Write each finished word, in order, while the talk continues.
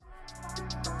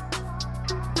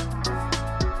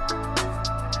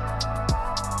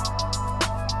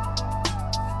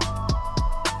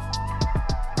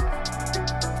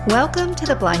Welcome to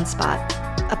The Blind Spot,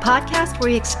 a podcast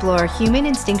where we explore human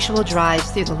instinctual drives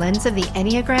through the lens of the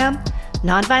Enneagram,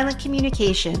 nonviolent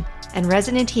communication, and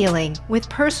resonant healing with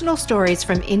personal stories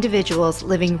from individuals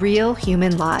living real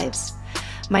human lives.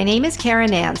 My name is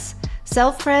Karen Nance,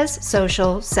 self-pres,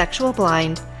 social, sexual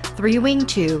blind, 3-wing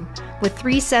 2 with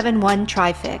 371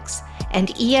 trifix and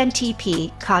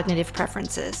ENTP cognitive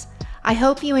preferences. I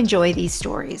hope you enjoy these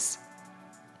stories.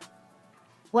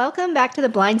 Welcome back to The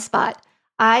Blind Spot.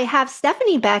 I have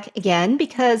Stephanie back again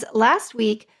because last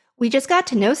week we just got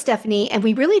to know Stephanie and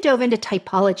we really dove into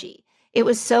typology. It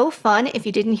was so fun. If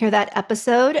you didn't hear that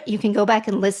episode, you can go back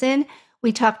and listen.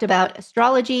 We talked about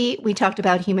astrology. We talked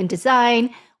about human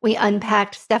design. We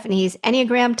unpacked Stephanie's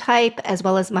Enneagram type as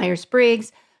well as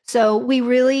Myers-Briggs. So we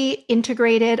really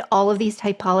integrated all of these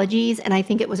typologies, and I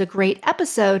think it was a great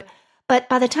episode. But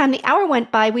by the time the hour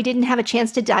went by, we didn't have a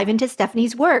chance to dive into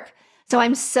Stephanie's work. So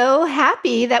I'm so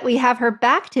happy that we have her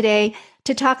back today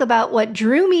to talk about what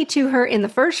drew me to her in the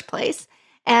first place.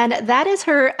 And that is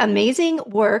her amazing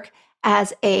work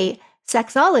as a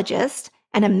sexologist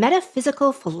and a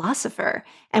metaphysical philosopher.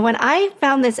 And when I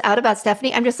found this out about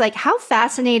Stephanie, I'm just like, how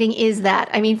fascinating is that?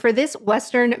 I mean, for this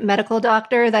Western medical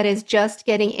doctor that is just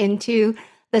getting into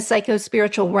the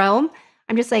psycho-spiritual realm,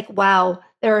 I'm just like, wow,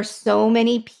 there are so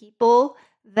many people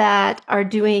that are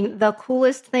doing the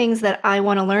coolest things that I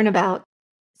want to learn about.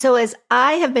 So as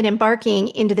I have been embarking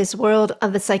into this world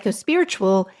of the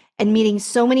psycho-spiritual and meeting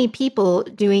so many people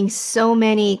doing so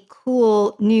many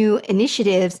cool new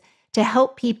initiatives to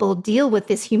help people deal with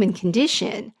this human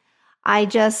condition, I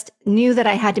just knew that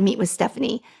I had to meet with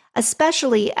Stephanie,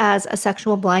 especially as a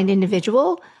sexual blind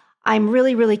individual. I'm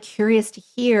really, really curious to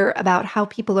hear about how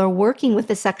people are working with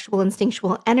the sexual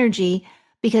instinctual energy,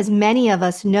 because many of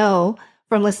us know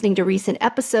from listening to recent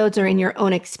episodes or in your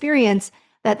own experience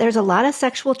that there's a lot of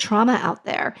sexual trauma out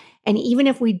there. And even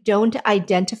if we don't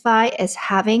identify as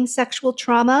having sexual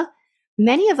trauma,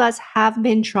 many of us have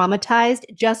been traumatized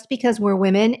just because we're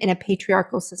women in a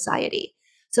patriarchal society.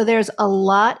 So there's a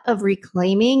lot of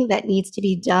reclaiming that needs to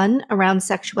be done around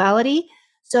sexuality.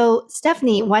 So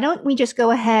Stephanie, why don't we just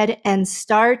go ahead and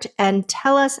start and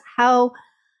tell us how.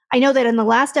 I know that in the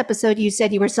last episode, you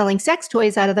said you were selling sex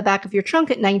toys out of the back of your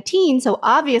trunk at 19. So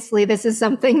obviously this is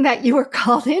something that you were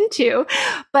called into.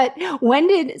 But when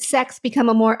did sex become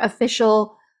a more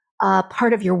official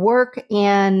part of your work?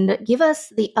 And give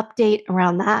us the update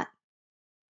around that.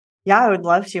 Yeah, I would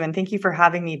love to. And thank you for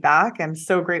having me back. I'm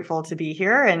so grateful to be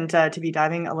here and to be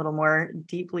diving a little more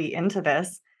deeply into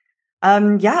this.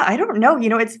 Yeah, I don't know.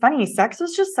 It's funny. Sex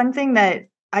was just something that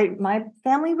my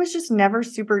family was just never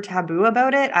super taboo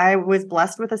about it. I was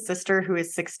blessed with a sister who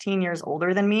is 16 years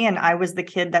older than me, and I was the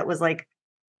kid that was like,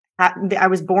 I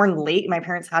was born late. My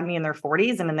parents had me in their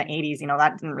 40s, and in the 80s,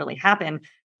 that didn't really happen.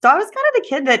 So I was kind of the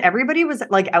kid that everybody was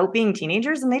like out being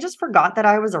teenagers, and they just forgot that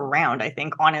I was around, I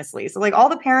think, honestly. So like all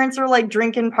the parents are like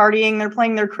drinking, partying, they're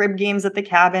playing their crib games at the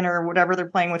cabin or whatever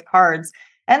they're playing with cards.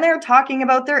 And they're talking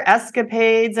about their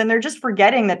escapades, and they're just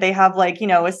forgetting that they have like, a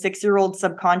 6-year-old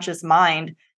subconscious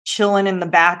mind chilling in the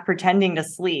back, pretending to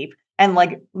sleep and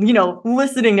like,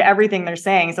 listening to everything they're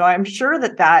saying. So I'm sure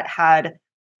that had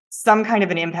some kind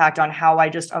of an impact on how I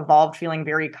just evolved feeling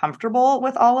very comfortable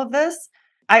with all of this.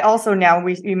 I also now,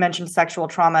 we mentioned sexual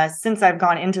trauma. Since I've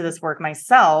gone into this work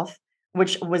myself,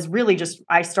 which was really just,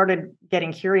 I started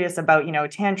getting curious about,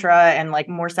 Tantra and like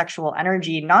more sexual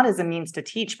energy, not as a means to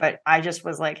teach, but I just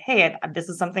was like, hey, this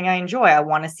is something I enjoy. I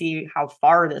want to see how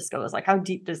far this goes. Like, how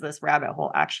deep does this rabbit hole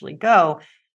actually go?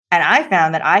 And I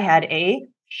found that I had a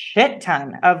shit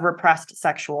ton of repressed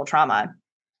sexual trauma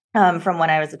from when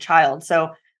I was a child.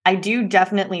 So I do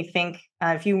definitely think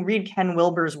if you read Ken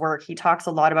Wilber's work, he talks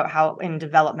a lot about how in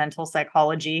developmental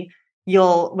psychology,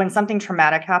 when something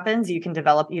traumatic happens, you can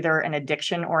develop either an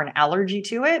addiction or an allergy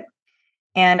to it.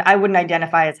 And I wouldn't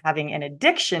identify as having an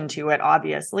addiction to it,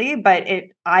 obviously, but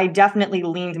I definitely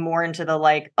leaned more into the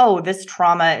like, oh, this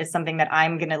trauma is something that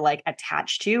I'm going to like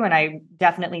attach to. And I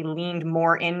definitely leaned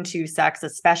more into sex,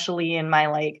 especially in my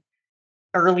like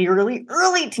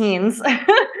early teens.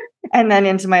 And then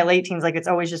into my late teens, like it's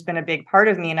always just been a big part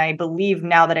of me. And I believe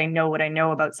now that I know what I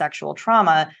know about sexual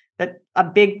trauma, that a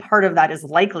big part of that is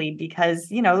likely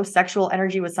because, sexual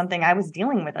energy was something I was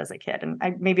dealing with as a kid. And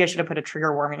maybe I should have put a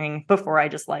trigger warning before I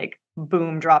just like,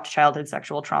 boom, dropped childhood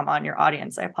sexual trauma on your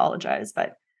audience. I apologize,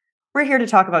 but we're here to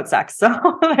talk about sex.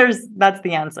 So that's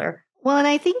the answer. Well, and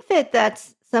I think that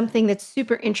that's something that's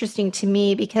super interesting to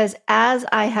me because as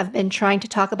I have been trying to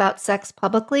talk about sex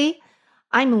publicly,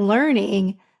 I'm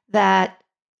learning that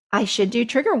I should do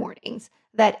trigger warnings,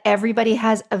 that everybody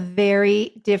has a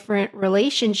very different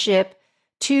relationship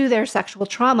to their sexual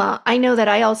trauma. I know that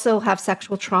I also have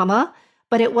sexual trauma,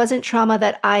 but it wasn't trauma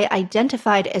that I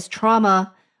identified as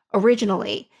trauma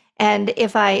originally. And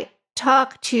if I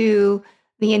talk to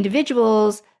the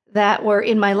individuals that were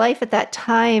in my life at that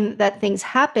time that things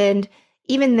happened,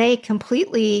 even they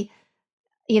completely,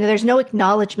 there's no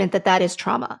acknowledgement that that is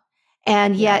trauma.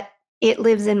 And Yeah. yet it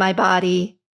lives in my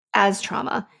body as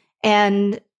trauma.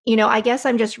 And, I guess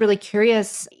I'm just really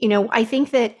curious. I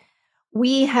think that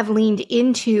we have leaned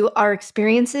into our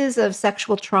experiences of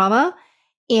sexual trauma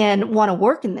and want to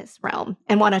work in this realm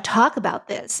and want to talk about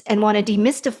this and want to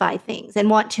demystify things and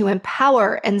want to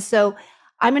empower. And so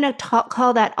I'm going to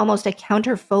call that almost a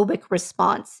counterphobic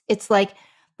response. It's like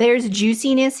there's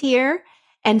juiciness here.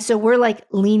 And so we're like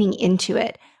leaning into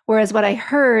it. Whereas what I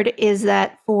heard is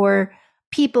that for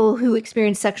people who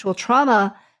experience sexual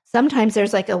trauma, sometimes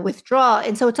there's like a withdrawal.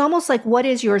 And so it's almost like, what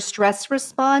is your stress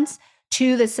response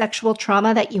to the sexual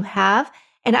trauma that you have?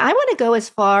 And I want to go as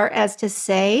far as to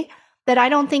say that I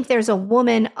don't think there's a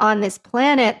woman on this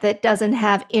planet that doesn't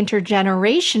have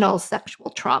intergenerational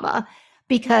sexual trauma,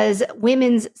 because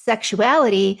women's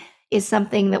sexuality is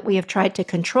something that we have tried to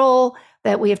control,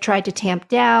 that we have tried to tamp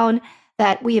down,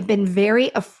 that we have been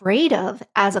very afraid of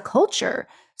as a culture.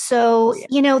 Oh, So,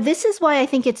 yeah. this is why I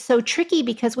think it's so tricky,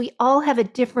 because we all have a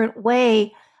different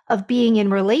way of being in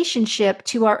relationship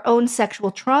to our own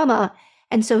sexual trauma.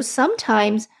 And so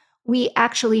sometimes we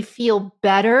actually feel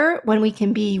better when we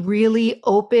can be really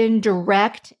open,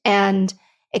 direct, and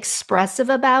expressive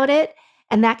about it.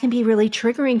 And that can be really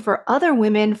triggering for other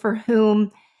women for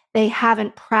whom they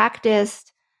haven't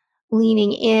practiced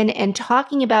leaning in and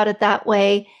talking about it that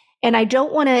way. And I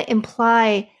don't want to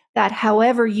imply that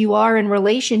however you are in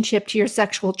relationship to your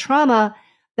sexual trauma,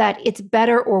 that it's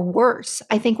better or worse.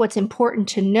 I think what's important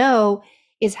to know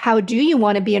is, how do you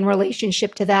want to be in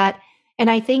relationship to that? And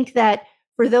I think that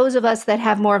for those of us that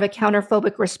have more of a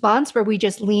counterphobic response, where we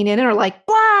just lean in and are like,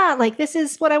 blah, like this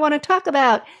is what I want to talk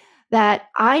about, that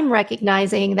I'm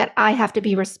recognizing that I have to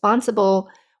be responsible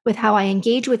with how I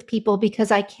engage with people,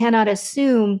 because I cannot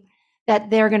assume that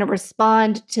they're going to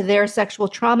respond to their sexual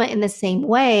trauma in the same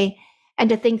way. And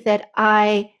to think that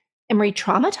I am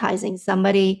re-traumatizing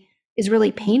somebody is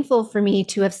really painful for me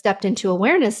to have stepped into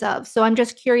awareness of. So I'm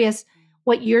just curious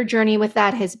what your journey with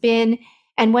that has been.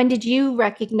 And when did you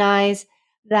recognize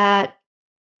that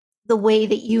the way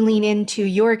that you lean into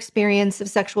your experience of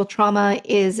sexual trauma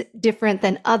is different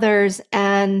than others?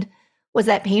 And was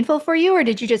that painful for you, or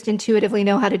did you just intuitively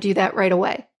know how to do that right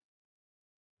away?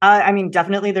 I mean,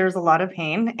 definitely there's a lot of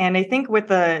pain. And I think with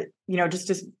the, just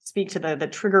to speak to the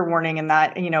trigger warning and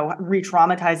that,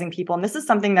 re-traumatizing people. And this is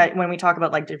something that when we talk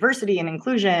about like diversity and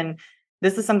inclusion,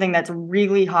 this is something that's a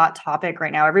really hot topic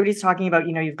right now. Everybody's talking about,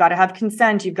 you've got to have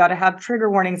consent, you've got to have trigger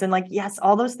warnings. And like, yes,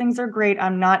 all those things are great.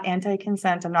 I'm not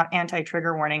anti-consent, I'm not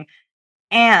anti-trigger warning.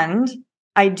 And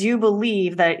I do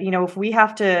believe that, if we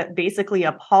have to basically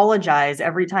apologize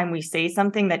every time we say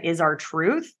something that is our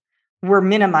truth, we're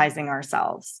minimizing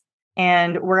ourselves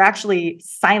and we're actually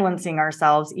silencing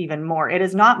ourselves even more. It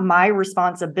is not my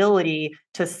responsibility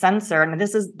to censor. And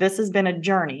this has been a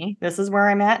journey. This is where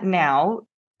I'm at now.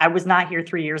 I was not here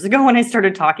 3 years ago when I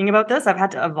started talking about this. I've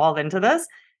had to evolve into this,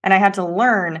 and I had to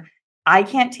learn I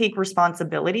can't take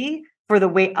responsibility for the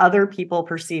way other people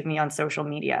perceive me on social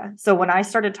media. So when I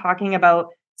started talking about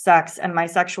sex and my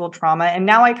sexual trauma, and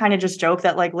now I kind of just joke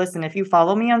that, like, listen, if you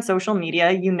follow me on social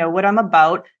media, you know what I'm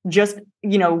about. Just,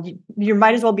 you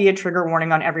might as well be a trigger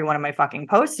warning on every one of my fucking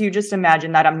posts. You just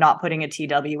imagine that I'm not putting a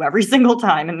TW every single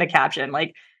time in the caption.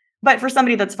 Like, but for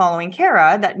somebody that's following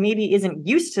Kara that maybe isn't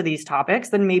used to these topics,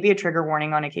 then maybe a trigger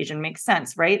warning on occasion makes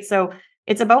sense, right? So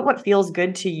it's about what feels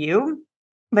good to you.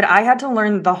 But I had to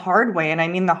learn the hard way. And I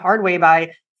mean the hard way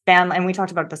by family. And we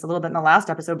talked about this a little bit in the last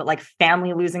episode, but like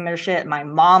family losing their shit, my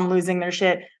mom losing their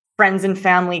shit, friends and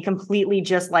family completely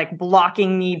just like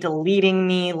blocking me, deleting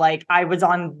me. Like I was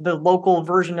on the local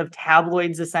version of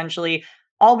tabloids, essentially,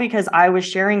 all because I was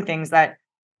sharing things that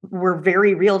were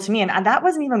very real to me. And that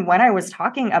wasn't even when I was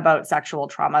talking about sexual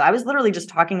trauma. I was literally just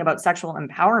talking about sexual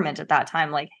empowerment at that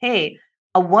time. Like, hey,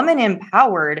 a woman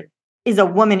empowered is a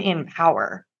woman in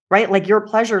power, right? Like your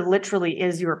pleasure literally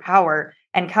is your power.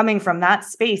 And coming from that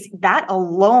space, that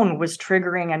alone was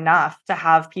triggering enough to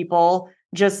have people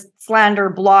just slander,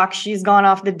 block. She's gone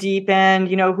off the deep end.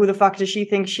 Who the fuck does she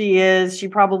think she is? She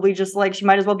probably just like, she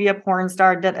might as well be a porn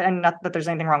star. And not that there's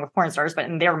anything wrong with porn stars, but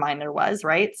in their mind there was,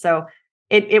 right? So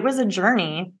it was a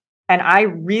journey. And I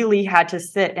really had to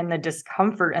sit in the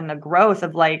discomfort and the growth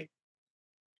of like,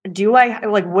 what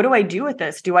do I do with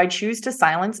this? Do I choose to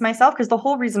silence myself? Because the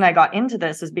whole reason I got into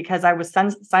this is because I was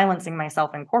silencing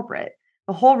myself in corporate.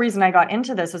 the whole reason I got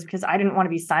into this was because I didn't want to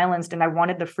be silenced and I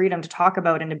wanted the freedom to talk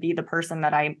about and to be the person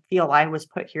that I feel I was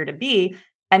put here to be.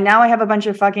 And now I have a bunch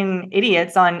of fucking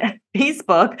idiots on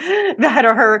Facebook that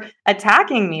are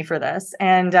attacking me for this.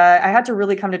 And I had to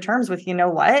really come to terms with, you know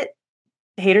what?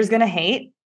 Haters gonna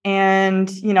hate. And,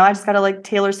 I just got to like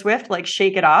Taylor Swift, like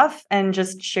shake it off and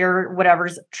just share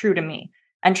whatever's true to me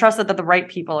and trust that the right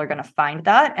people are going to find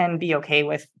that and be okay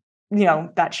with,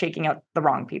 that shaking out the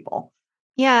wrong people.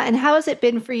 Yeah. And how has it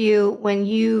been for you when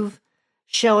you've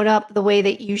shown up the way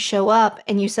that you show up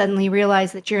and you suddenly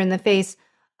realize that you're in the face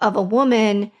of a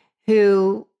woman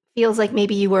who feels like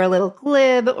maybe you were a little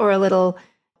glib or a little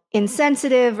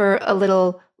insensitive or a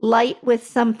little light with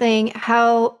something?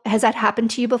 How has that happened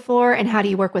to you before? And how do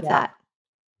you work with Yeah. that?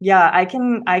 Yeah, I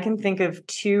can think of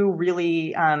two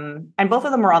really, and both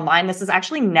of them were online. This has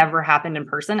actually never happened in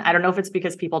person. I don't know if it's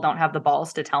because people don't have the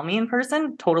balls to tell me in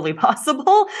person. Totally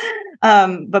possible.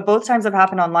 But both times have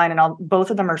happened online, and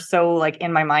both of them are so like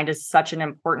in my mind is such an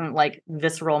important like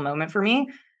visceral moment for me.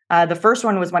 The first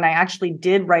one was when I actually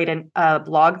did write a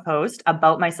blog post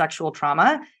about my sexual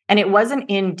trauma, and it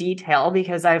wasn't in detail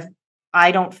because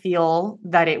I don't feel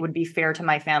that it would be fair to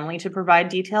my family to provide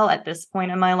detail at this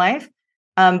point in my life.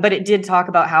 But it did talk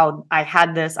about how I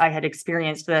had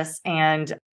experienced this,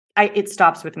 and it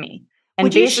stops with me. And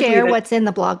Would you basically, share what's in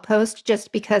the blog post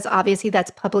just because obviously that's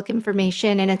public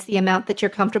information and it's the amount that you're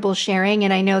comfortable sharing?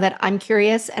 And I know that I'm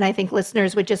curious, and I think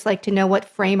listeners would just like to know, what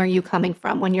frame are you coming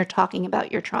from when you're talking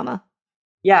about your trauma?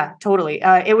 yeah, totally.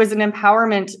 It was an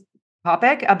empowerment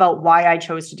topic about why I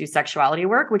chose to do sexuality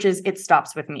work, which is it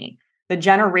stops with me. The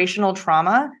generational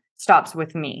trauma stops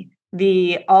with me.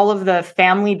 All of the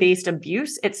family-based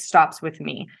abuse, it stops with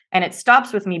me. And it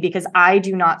stops with me because I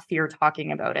do not fear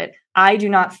talking about it. I do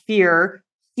not fear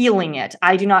healing it.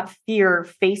 I do not fear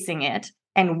facing it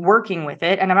and working with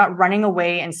it. And I'm not running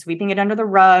away and sweeping it under the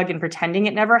rug and pretending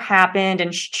it never happened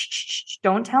and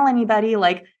don't tell anybody.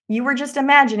 Like, you were just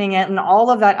imagining it, and all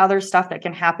of that other stuff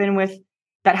that happened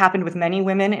with many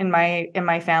women in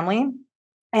my family.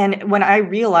 And when I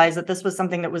realized that this was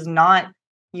something that was not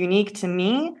unique to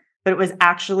me, but it was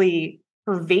actually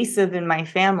pervasive in my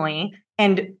family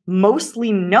and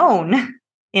mostly known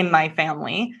in my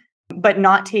family, but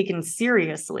not taken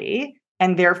seriously,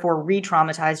 and therefore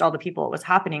re-traumatized all the people it was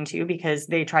happening to because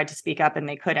they tried to speak up and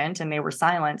they couldn't and they were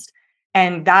silenced.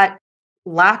 And that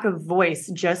lack of voice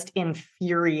just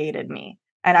infuriated me.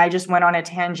 And I just went on a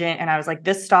tangent and I was like,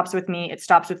 this stops with me. It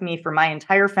stops with me for my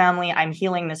entire family. I'm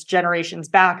healing this generations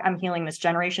back. I'm healing this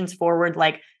generations forward.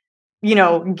 Like,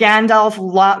 Gandalf,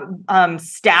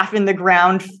 staff in the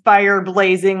ground, fire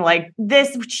blazing, like,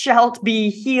 this shalt be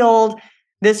healed.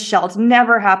 This shalt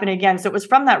never happen again. So it was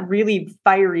from that really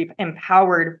fiery,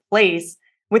 empowered place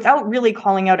without really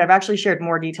calling out. I've actually shared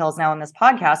more details now in this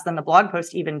podcast than the blog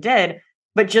post even did,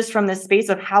 but just from this space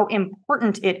of how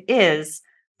important it is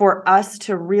for us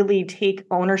to really take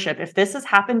ownership. If this has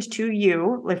happened to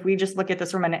you, if we just look at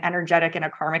this from an energetic and a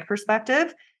karmic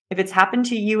perspective, if it's happened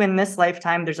to you in this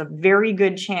lifetime, there's a very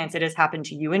good chance it has happened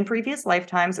to you in previous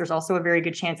lifetimes. There's also a very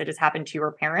good chance it has happened to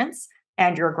your parents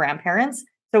and your grandparents.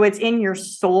 So it's in your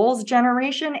soul's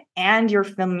generation and your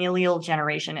familial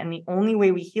generation. And the only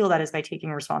way we heal that is by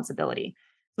taking responsibility.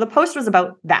 So the post was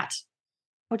about that,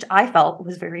 which I felt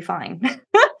was very fine.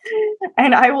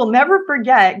 And I will never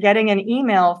forget getting an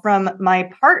email from my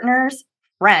partner's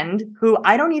friend, who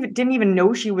I didn't even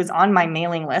know she was on my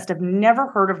mailing list. I've never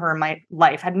heard of her in my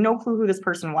life, had no clue who this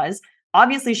person was.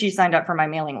 Obviously, she signed up for my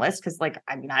mailing list because,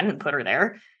 I didn't put her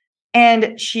there.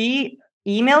 And she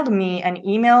emailed me and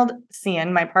emailed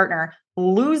Cian, my partner,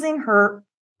 losing her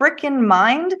freaking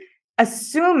mind,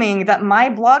 assuming that my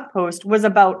blog post was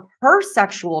about her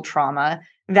sexual trauma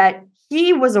that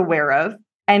he was aware of,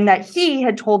 and that he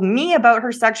had told me about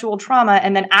her sexual trauma,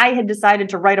 and then I had decided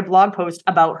to write a blog post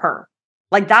about her.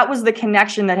 Like, that was the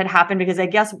connection that had happened, because I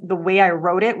guess the way I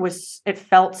wrote it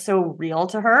felt so real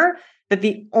to her that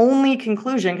the only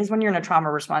conclusion, because when you're in a trauma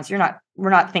response, we're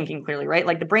not thinking clearly, right?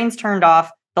 Like, the brain's turned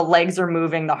off, the legs are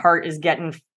moving, the heart is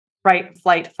getting flight,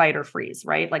 fight, or freeze,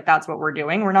 right? Like, that's what we're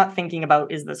doing. We're not thinking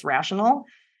about, is this rational?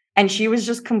 And she was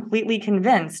just completely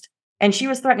convinced, and she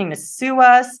was threatening to sue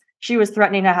us. She was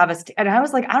threatening to have us. And I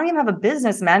was like, I don't even have a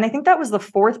business, man. I think that was the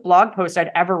 4th blog post I'd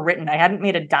ever written. I hadn't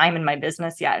made a dime in my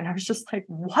business yet. And I was just like,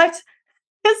 what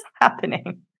is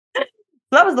happening? So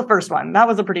that was the first one. That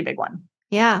was a pretty big one.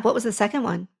 Yeah. What was the second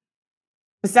one?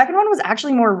 The second one was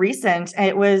actually more recent.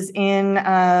 It was in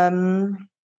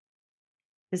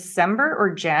December or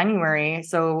January.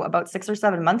 So about 6 or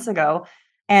 7 months ago.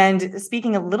 And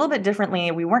speaking a little bit differently,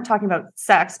 we weren't talking about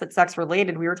sex, but sex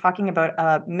related. We were talking about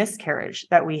a miscarriage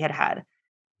that we had had.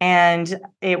 And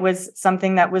it was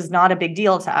something that was not a big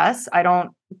deal to us.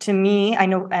 To me, I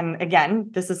know, and again,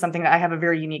 this is something that I have a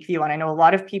very unique view on. I know a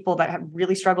lot of people that have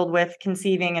really struggled with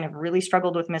conceiving and have really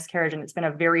struggled with miscarriage, and it's been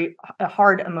a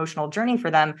hard emotional journey for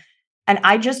them. And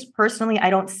I just personally, I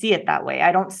don't see it that way.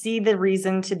 I don't see the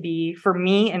reason to be, for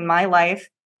me in my life,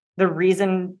 the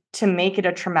reason to make it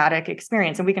a traumatic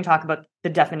experience. And we can talk about the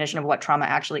definition of what trauma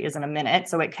actually is in a minute.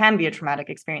 So it can be a traumatic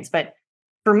experience. But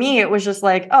for me, it was just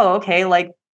like, oh, okay, like,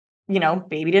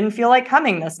 baby didn't feel like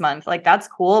coming this month. Like, that's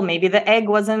cool. Maybe the egg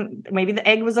was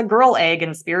a girl egg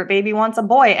and spirit baby wants a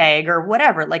boy egg or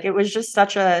whatever. Like, it was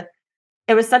such a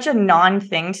non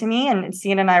thing to me. And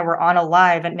Cian and I were on a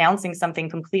live announcing something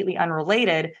completely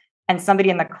unrelated. And somebody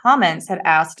in the comments had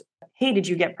asked, hey, did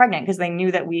you get pregnant? Because they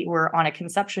knew that we were on a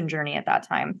conception journey at that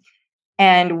time.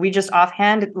 And we just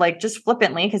offhand, like just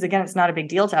flippantly, because again, it's not a big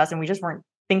deal to us. And we just weren't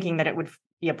thinking that it would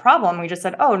be a problem. We just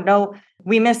said, oh, no,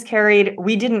 we miscarried.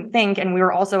 We didn't think. And we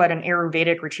were also at an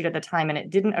Ayurvedic retreat at the time. And it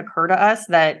didn't occur to us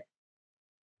that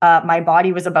my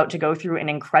body was about to go through an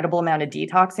incredible amount of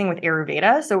detoxing with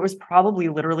Ayurveda. So it was probably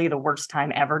literally the worst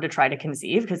time ever to try to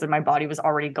conceive because my body was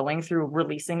already going through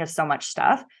releasing of so much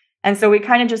stuff. And so we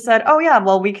kind of just said, oh, yeah,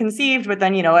 well, we conceived. But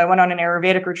then, I went on an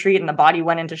Ayurvedic retreat and the body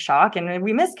went into shock and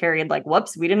we miscarried. Like,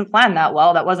 whoops, we didn't plan that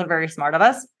well. That wasn't very smart of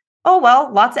us. Oh,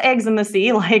 well, lots of eggs in the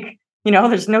sea. Like,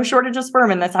 there's no shortage of sperm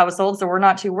in this household. So we're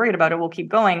not too worried about it. We'll keep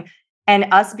going. And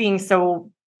us being so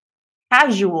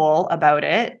casual about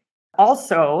it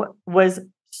also was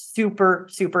super,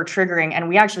 super triggering. And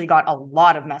we actually got a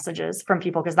lot of messages from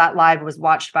people because that live was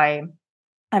watched by,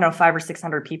 I don't know, 500 or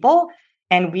 600 people.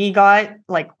 And we got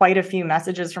like quite a few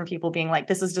messages from people being like,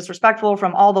 this is disrespectful,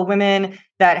 from all the women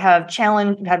that had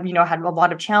a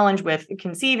lot of challenge with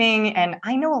conceiving. And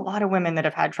I know a lot of women that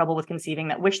have had trouble with conceiving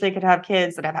that wish they could have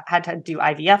kids, that have had to do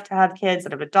IVF to have kids,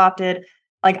 that have adopted.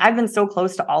 Like, I've been so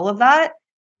close to all of that.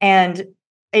 And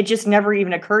it just never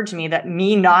even occurred to me that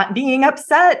me not being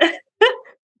upset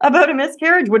about a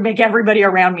miscarriage would make everybody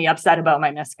around me upset about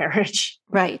my miscarriage.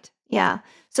 Right. Yeah.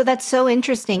 So that's so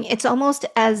interesting. It's almost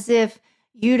as if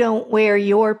you don't wear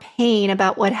your pain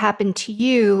about what happened to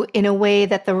you in a way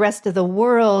that the rest of the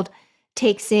world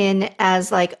takes in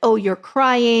as like, oh, you're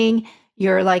crying,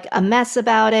 you're like a mess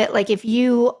about it. Like, if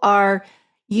you are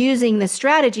using the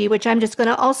strategy, which I'm just going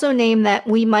to also name that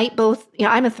we might both,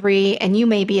 I'm a 3 and you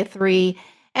may be a 3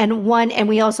 and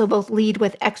we also both lead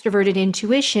with extroverted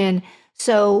intuition.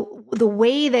 So the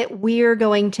way that we're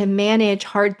going to manage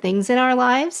hard things in our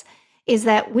lives is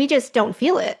that we just don't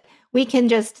feel it. We can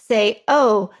just say,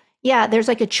 oh, yeah, there's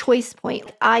like a choice point.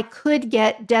 I could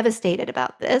get devastated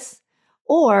about this,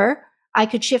 or I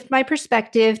could shift my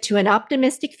perspective to an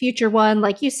optimistic future one.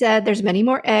 Like you said, there's many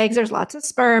more eggs, there's lots of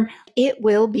sperm. It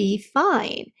will be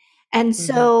fine. And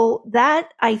so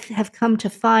that I have come to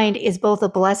find is both a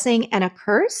blessing and a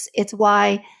curse. It's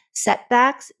why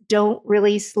setbacks don't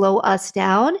really slow us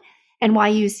down, and why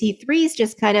you see 3s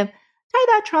just kind of tie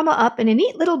that trauma up in a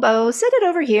neat little bow, set it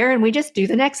over here, and we just do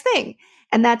the next thing.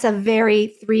 And that's a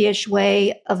very 3-ish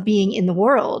way of being in the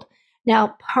world.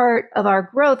 Now, part of our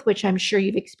growth, which I'm sure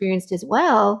you've experienced as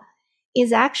well,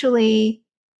 is actually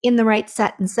in the right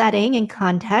set and setting and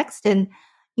context. And,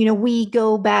 we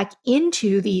go back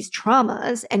into these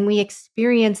traumas and we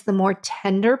experience the more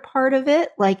tender part of it,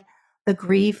 like the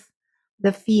grief,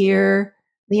 the fear,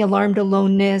 the alarmed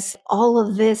aloneness, all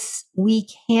of this we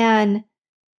can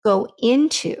go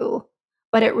into,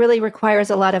 but it really requires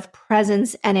a lot of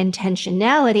presence and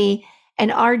intentionality.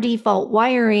 And our default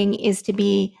wiring is to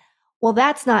be, well,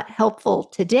 that's not helpful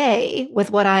today with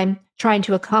what I'm trying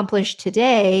to accomplish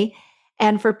today.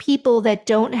 And for people that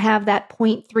don't have that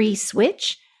 0.3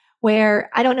 switch, where,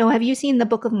 I don't know, have you seen the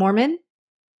Book of Mormon?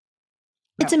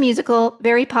 It's a musical,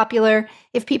 very popular.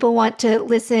 If people want to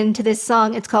listen to this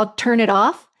song, it's called Turn It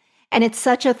Off. And it's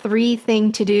such a 3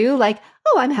 thing to do, like,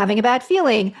 oh, I'm having a bad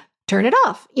feeling, turn it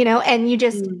off, and you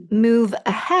just move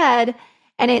ahead.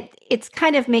 And it's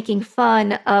kind of making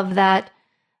fun of that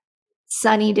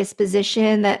sunny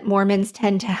disposition that Mormons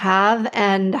tend to have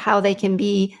and how they can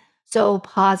be so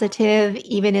positive,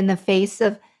 even in the face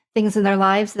of things in their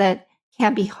lives that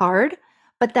can be hard.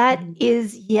 But that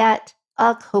is yet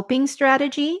a coping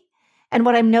strategy. And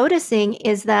what I'm noticing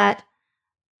is that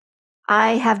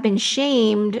I have been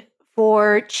shamed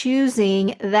for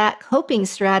choosing that coping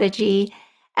strategy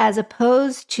as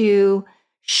opposed to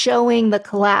showing the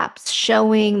collapse,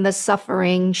 showing the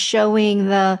suffering,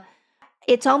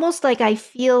 it's almost like I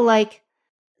feel like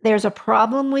there's a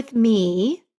problem with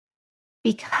me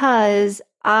because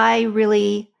I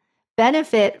really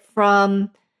benefit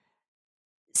from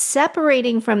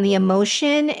separating from the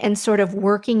emotion and sort of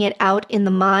working it out in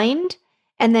the mind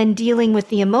and then dealing with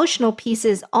the emotional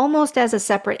pieces almost as a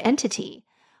separate entity.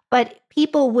 But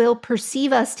people will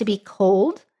perceive us to be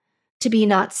cold, to be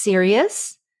not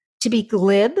serious, to be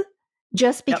glib,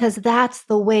 just Yep. because that's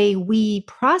the way we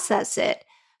process it.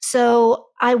 So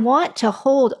I want to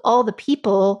hold all the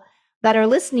people that are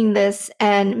listening to this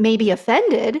and maybe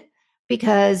offended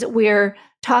because we're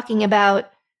talking about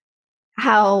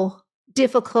how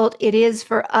difficult it is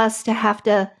for us to have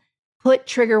to put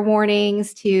trigger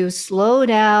warnings, to slow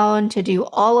down, to do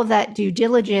all of that due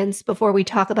diligence before we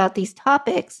talk about these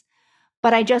topics.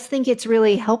 But I just think it's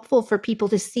really helpful for people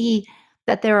to see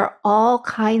that there are all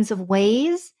kinds of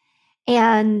ways.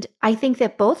 And I think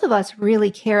that both of us really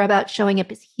care about showing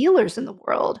up as healers in the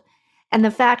world. And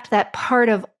the fact that part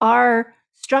of our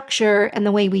structure and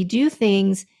the way we do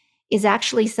things is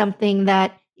actually something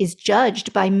that is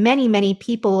judged by many, many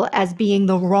people as being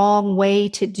the wrong way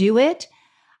to do it.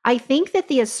 I think that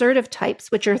the assertive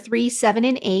types, which are 3, 7,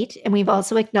 and 8, and we've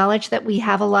also acknowledged that we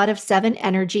have a lot of 7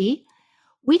 energy,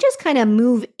 we just kind of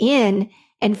move in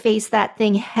and face that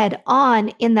thing head on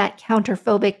in that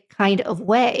counterphobic kind of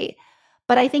way.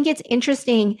 But I think it's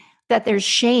interesting that there's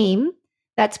shame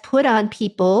that's put on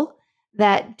people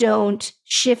that don't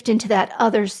shift into that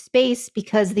other space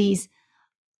because these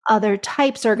other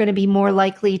types are going to be more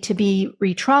likely to be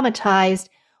re traumatized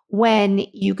when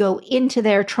you go into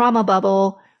their trauma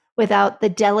bubble without the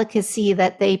delicacy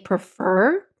that they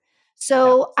prefer. Yeah.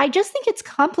 So I just think it's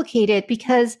complicated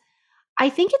because I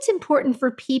think it's important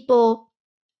for people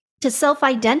to self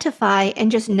identify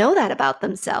and just know that about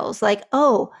themselves. Like,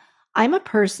 oh, I'm a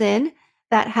person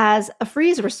that has a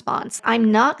freeze response.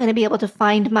 I'm not going to be able to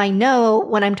find my no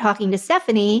when I'm talking to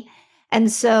Stephanie.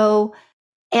 And so,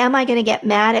 am I going to get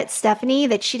mad at Stephanie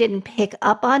that she didn't pick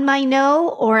up on my no?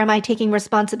 Or am I taking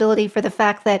responsibility for the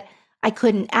fact that I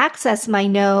couldn't access my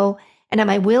no? And am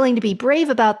I willing to be brave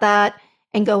about that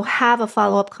and go have a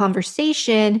follow up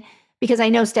conversation because I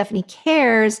know Stephanie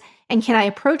cares? And can I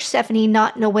approach Stephanie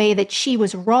not in a way that she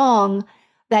was wrong,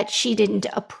 that she didn't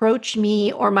approach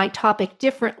me or my topic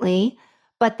differently,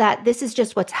 but that this is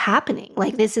just what's happening?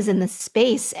 Like, this is in the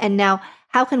space. And now,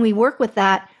 how can we work with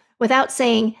that without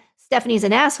saying, Stephanie's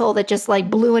an asshole that just like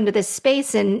blew into this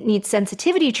space and needs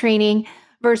sensitivity training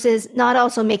versus not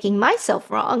also making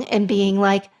myself wrong and being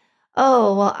like,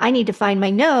 oh, well, I need to find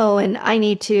my no and I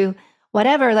need to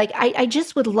whatever. Like, I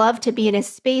just would love to be in a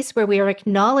space where we are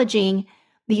acknowledging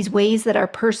these ways that our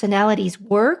personalities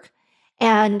work.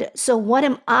 And so, what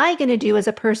am I going to do as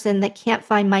a person that can't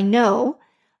find my no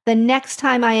the next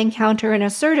time I encounter an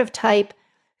assertive type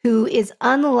who is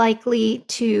unlikely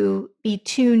to be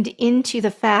tuned into the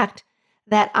fact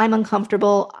that I'm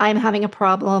uncomfortable, I'm having a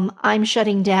problem, I'm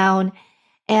shutting down.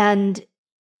 And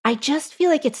I just feel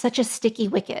like it's such a sticky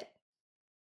wicket.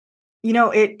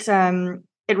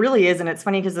 It really is, and it's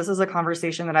funny because this is a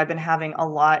conversation that I've been having a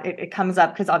lot. It comes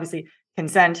up because obviously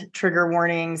consent, trigger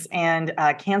warnings, and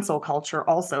cancel culture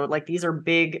also. Like these are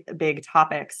big, big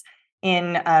topics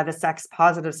in the sex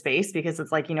positive space because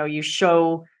it's like, you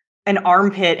show an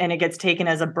armpit and it gets taken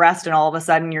as a breast and all of a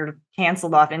sudden you're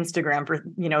canceled off Instagram for,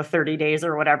 30 days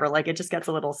or whatever. Like it just gets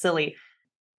a little silly.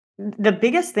 The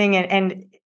biggest thing, and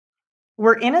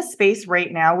we're in a space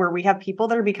right now where we have people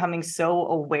that are becoming so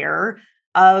aware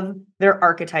of their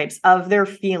archetypes, of their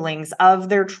feelings, of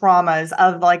their traumas,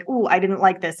 of like, ooh, I didn't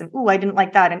like this, and ooh, I didn't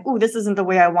like that, and ooh, this isn't the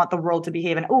way I want the world to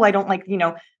behave, and ooh, I don't like,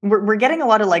 we're getting a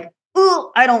lot of like,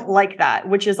 ooh, I don't like that,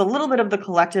 which is a little bit of the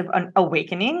collective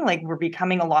awakening. Like we're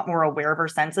becoming a lot more aware of our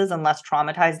senses and less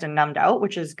traumatized and numbed out,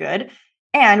 which is good.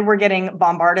 And we're getting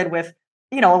bombarded with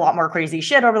a lot more crazy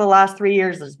shit over the last 3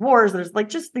 years. There's wars, there's like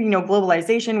just,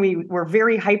 globalization. We're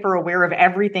very hyper aware of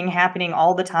everything happening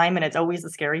all the time. And it's always the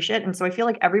scary shit. And so I feel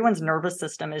like everyone's nervous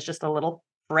system is just a little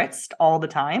fritzed all the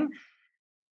time.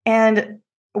 And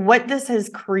what this has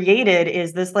created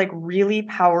is this like really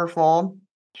powerful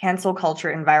cancel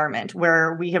culture environment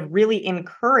where we have really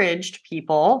encouraged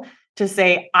people to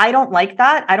say, I don't like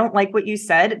that. I don't like what you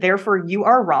said. Therefore, you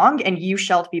are wrong and you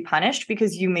shall be punished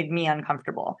because you made me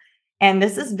uncomfortable. And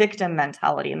this is victim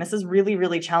mentality. And this is really,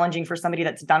 really challenging for somebody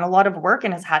that's done a lot of work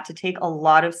and has had to take a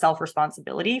lot of self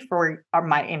responsibility for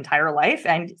my entire life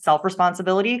and self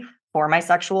responsibility for my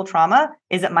sexual trauma.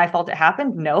 Is it my fault it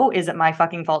happened? No. Is it my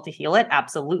fucking fault to heal it?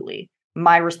 Absolutely.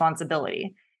 My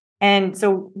responsibility. And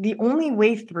so the only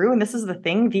way through, and this is the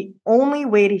thing, the only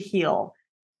way to heal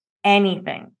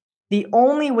anything, the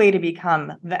only way to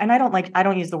become, and I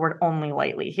don't use the word only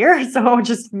lightly here, so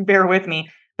just bear with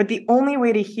me. But the only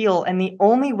way to heal and the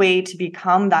only way to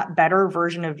become that better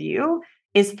version of you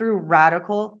is through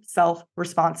radical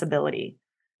self-responsibility.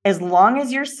 As long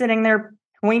as you're sitting there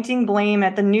pointing blame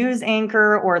at the news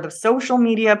anchor or the social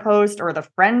media post or the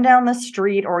friend down the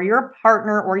street or your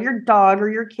partner or your dog or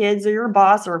your kids or your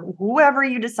boss or whoever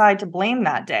you decide to blame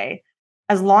that day,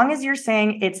 as long as you're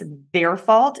saying it's their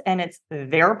fault and it's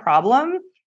their problem,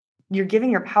 you're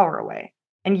giving your power away.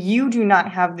 And you do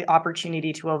not have the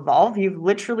opportunity to evolve. You've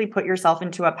literally put yourself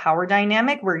into a power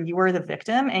dynamic where you are the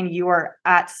victim and you are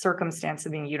at circumstance to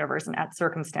the universe and at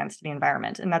circumstance to the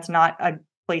environment. And that's not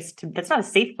that's not a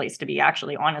safe place to be,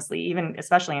 actually, honestly, even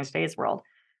especially in today's world.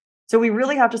 So we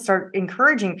really have to start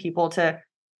encouraging people to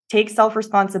take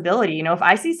self-responsibility. If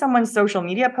I see someone's social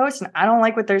media post and I don't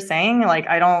like what they're saying, like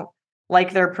I don't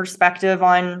like their perspective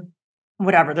on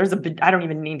whatever. I don't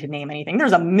even need to name anything.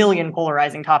 There's a million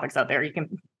polarizing topics out there.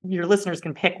 Your listeners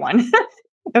can pick one.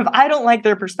 If I don't like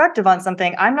their perspective on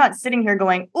something, I'm not sitting here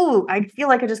going, "Ooh, I feel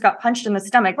like I just got punched in the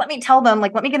stomach. Let me tell them,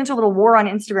 let me get into a little war on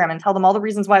Instagram and tell them all the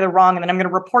reasons why they're wrong. And then I'm going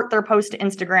to report their post to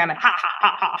Instagram and ha, ha,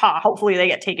 ha, ha, ha. Hopefully they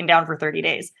get taken down for 30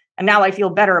 days. And now I feel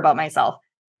better about myself."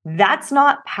 That's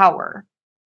not power.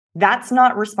 That's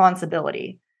not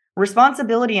responsibility.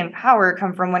 Responsibility and power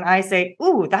come from when I say,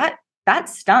 "Ooh, that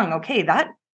stung. Okay,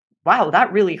 wow,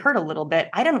 that really hurt a little bit.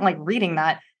 I didn't like reading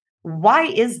that. Why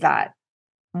is that?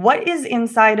 What is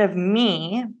inside of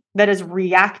me that is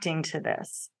reacting to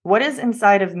this? What is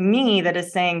inside of me that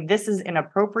is saying this is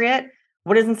inappropriate?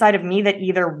 What is inside of me that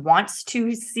either wants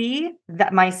to see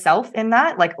that myself in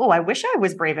that, like, oh, I wish I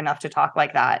was brave enough to talk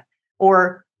like that,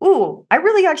 or oh, I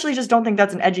really actually just don't think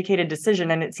that's an educated decision,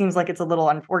 and it seems like it's a little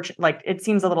unfortunate, like it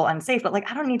seems a little unsafe, but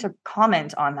like I don't need to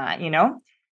comment on that,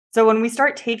 So when we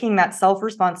start taking that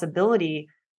self-responsibility,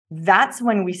 that's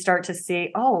when we start to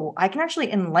say, oh, I can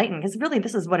actually enlighten, because really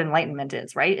this is what enlightenment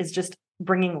is, right? It's just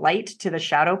bringing light to the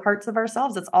shadow parts of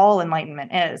ourselves. That's all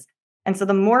enlightenment is. And so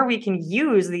the more we can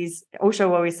use these,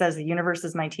 Osho always says, the universe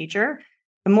is my teacher.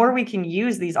 The more we can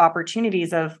use these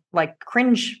opportunities of like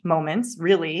cringe moments,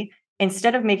 really,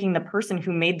 instead of making the person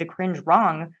who made the cringe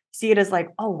wrong, see it as like,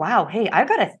 oh, wow, hey, I've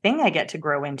got a thing I get to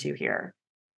grow into here.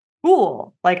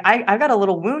 Cool. Like I've got a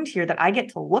little wound here that I get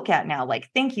to look at now.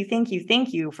 Like, thank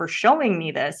you for showing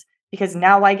me this, because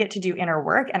now I get to do inner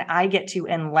work and I get to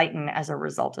enlighten as a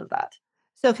result of that.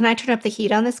 So can I turn up the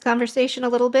heat on this conversation a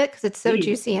little bit? Because it's so Please.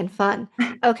 juicy and fun.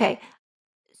 Okay.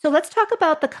 So let's talk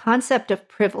about the concept of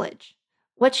privilege.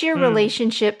 What's your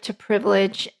relationship to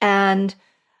privilege? And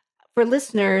for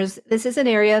listeners, this is an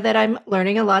area that I'm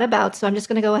learning a lot about. So I'm just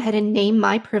going to go ahead and name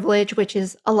my privilege, which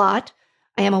is a lot.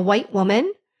 I am a white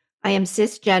woman. I am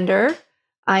cisgender.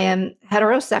 I am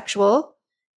heterosexual.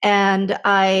 And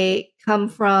I'm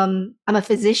a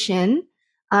physician.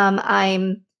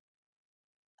 I'm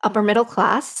upper middle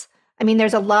class. I mean,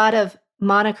 there's a lot of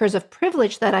monikers of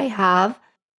privilege that I have.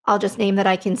 I'll just name that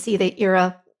I can see that you're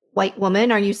a white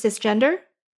woman. Are you cisgender?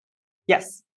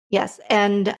 Yes. Yes.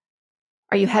 And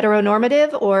are you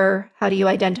heteronormative, or how do you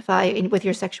identify with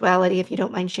your sexuality, if you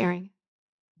don't mind sharing?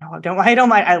 No, I don't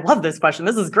mind. I love this question.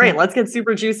 This is great. Let's get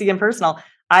super juicy and personal.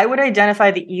 I would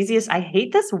identify the easiest. I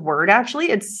hate this word, actually.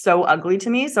 It's so ugly to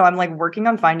me. So I'm like working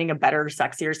on finding a better,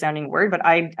 sexier sounding word, but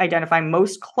I identify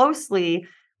most closely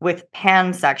with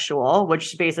pansexual,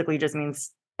 which basically just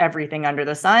means everything under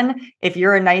the sun. If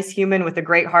you're a nice human with a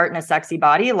great heart and a sexy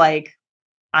body, like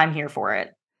I'm here for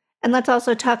it. And let's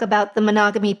also talk about the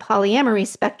monogamy polyamory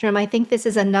spectrum. I think this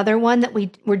is another one that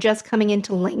we're just coming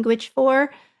into language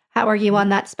for. How are you on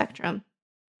that spectrum?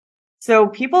 So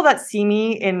people that see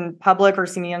me in public or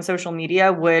see me on social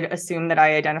media would assume that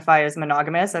I identify as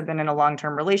monogamous. I've been in a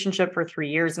long-term relationship for 3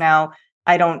 years now.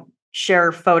 I don't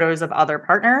share photos of other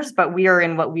partners, but we are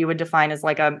in what we would define as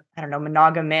like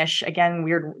monogamish. Again,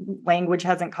 weird language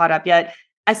hasn't caught up yet.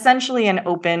 Essentially an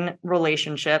open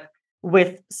relationship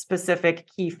with specific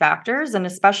key factors. And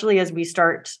especially as we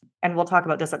start, and we'll talk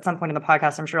about this at some point in the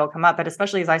podcast, I'm sure it'll come up, but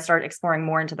especially as I start exploring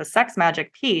more into the sex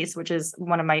magic piece, which is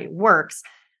one of my works,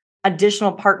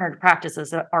 additional partnered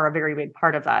practices are a very big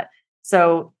part of that.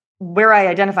 So where I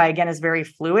identify, again, is very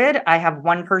fluid. I have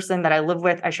one person that I live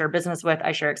with, I share business with,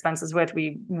 I share expenses with.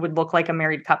 We would look like a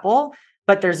married couple,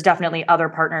 but there's definitely other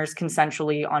partners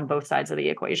consensually on both sides of the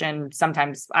equation.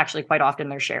 Sometimes, actually, quite often,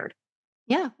 they're shared.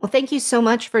 Yeah. Well, thank you so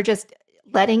much for just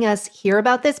letting us hear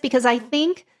about this, because I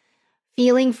think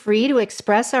feeling free to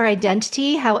express our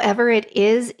identity, however it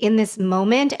is in this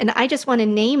moment. And I just want to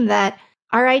name that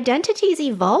our identities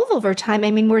evolve over time.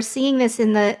 I mean, we're seeing this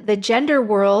in the gender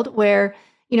world where,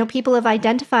 people have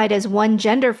identified as one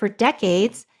gender for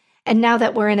decades. And now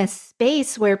that we're in a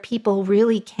space where people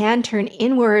really can turn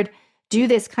inward, do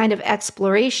this kind of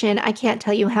exploration, I can't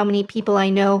tell you how many people I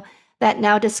know that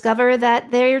now discover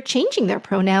that they're changing their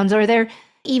pronouns, or they're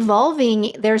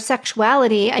evolving their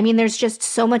sexuality. I mean, there's just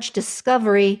so much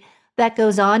discovery that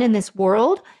goes on in this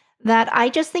world that I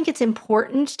just think it's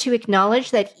important to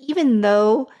acknowledge that even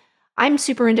though I'm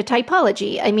super into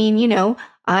typology, I mean,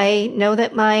 I know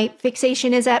that my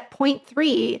fixation is at point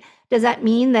 3. Does that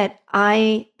mean that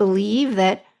I believe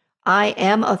that I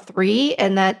am a 3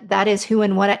 and that is who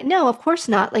and what no, of course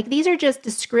not. Like, these are just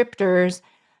descriptors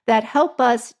that help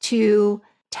us to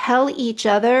tell each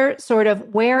other sort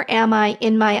of where am I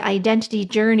in my identity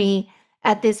journey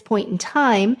at this point in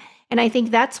time. And I think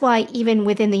that's why even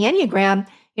within the Enneagram,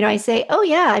 I say, oh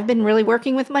yeah, I've been really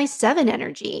working with my 7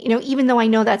 energy, even though I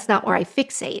know that's not where I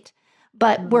fixate.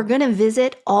 But we're going to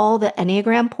visit all the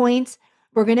Enneagram points.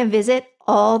 We're going to visit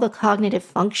all the cognitive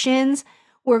functions.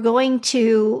 We're going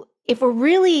to, if we're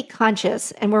really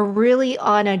conscious and we're really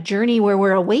on a journey where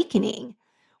we're awakening,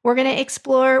 we're going to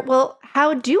explore, well,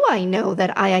 how do I know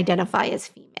that I identify as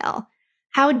female?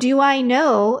 How do I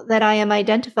know that I am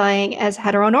identifying as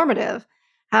heteronormative?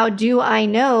 How do I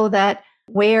know that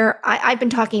I've been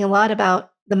talking a lot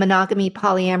about the monogamy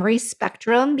polyamory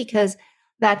spectrum because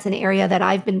that's an area that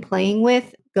I've been playing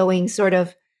with, going sort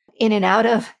of in and out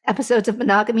of episodes of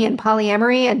monogamy and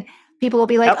polyamory. And people will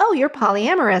be like, oh, you're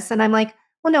polyamorous. And I'm like,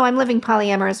 well, no, I'm living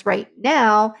polyamorous right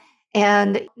now.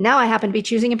 And now I happen to be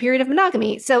choosing a period of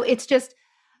monogamy. So it's just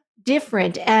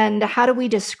different. And how do we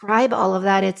describe all of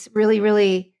that? It's really,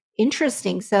 really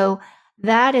interesting. So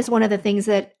that is one of the things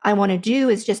that I want to do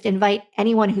is just invite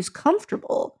anyone who's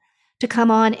comfortable to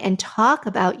come on and talk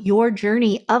about your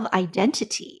journey of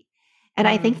identity. And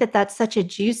I think that that's such a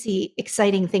juicy,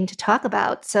 exciting thing to talk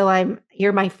about. So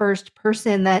you're my first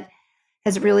person that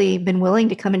has really been willing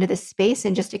to come into this space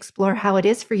and just explore how it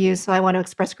is for you. So I want to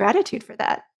express gratitude for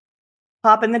that.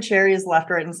 Pop in the cherries left,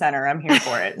 right, and center. I'm here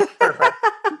for it. Perfect.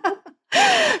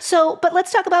 But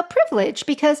let's talk about privilege,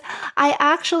 because I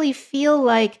actually feel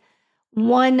like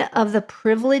one of the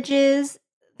privileges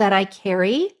that I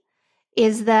carry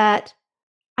is that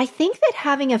I think that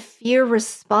having a fear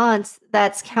response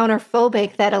that's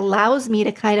counterphobic, that allows me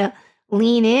to kind of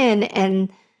lean in and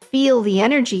feel the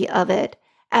energy of it,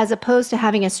 as opposed to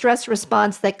having a stress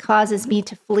response that causes me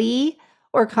to flee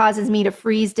or causes me to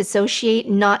freeze, dissociate,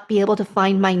 not be able to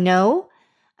find my no.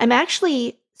 I'm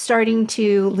actually starting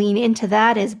to lean into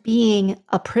that as being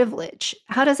a privilege.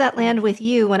 How does that land with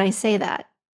you when I say that?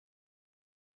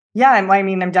 Yeah,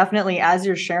 I'm definitely, as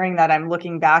you're sharing that, I'm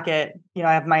looking back at,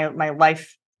 I have my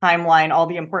life timeline, all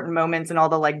the important moments and all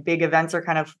the like big events are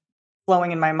kind of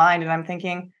flowing in my mind. And I'm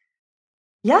thinking,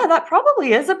 yeah, that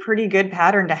probably is a pretty good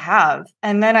pattern to have.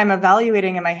 And then I'm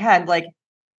evaluating in my head, like,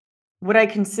 would I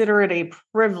consider it a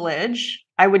privilege?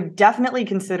 I would definitely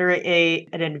consider it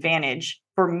an advantage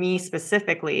for me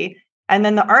specifically. And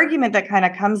then the argument that kind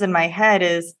of comes in my head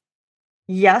is,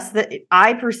 yes, that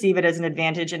I perceive it as an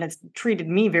advantage and it's treated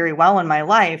me very well in my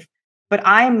life, but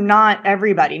I'm not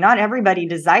everybody. Not everybody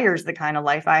desires the kind of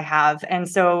life I have. And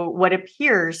so what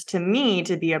appears to me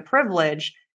to be a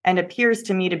privilege and appears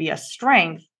to me to be a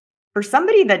strength, for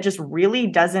somebody that just really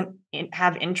doesn't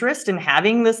have interest in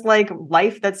having this like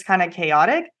life that's kind of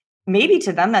chaotic, maybe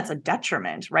to them that's a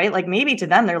detriment, right? Like maybe to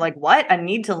them they're like, what? I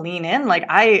need to lean in. Like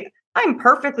I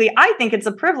think it's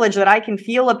a privilege that I can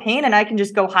feel a pain and I can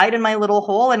just go hide in my little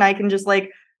hole and I can just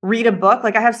like read a book.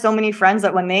 Like I have so many friends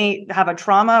that when they have a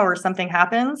trauma or something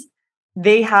happens,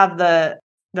 they have the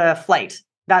flight.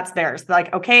 That's theirs. They're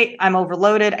like, okay, I'm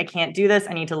overloaded. I can't do this.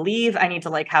 I need to leave. I need to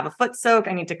like have a foot soak.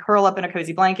 I need to curl up in a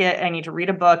cozy blanket. I need to read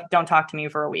a book. Don't talk to me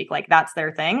for a week. Like that's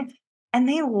their thing. And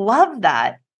they love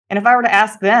that. And if I were to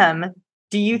ask them,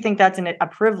 do you think that's a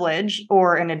privilege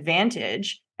or an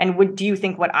advantage? And do you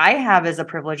think what I have is a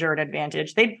privilege or an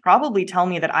advantage? They'd probably tell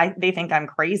me that they think I'm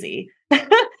crazy. Well,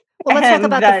 let's talk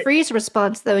about the freeze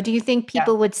response, though. Do you think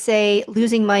people would say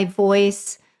losing my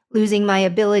voice, losing my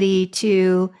ability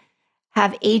to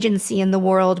have agency in the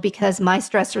world because my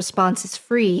stress response is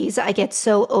freeze? I get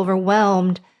so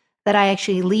overwhelmed that I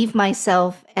actually leave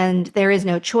myself and there is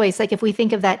no choice. Like if we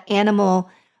think of that animal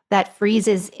that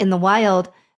freezes in the wild,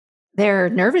 their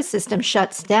nervous system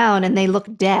shuts down and they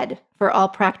look dead for all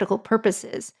practical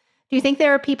purposes. Do you think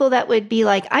there are people that would be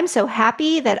like, I'm so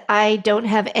happy that I don't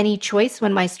have any choice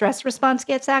when my stress response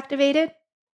gets activated?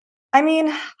 I mean,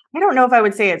 I don't know if I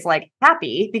would say it's like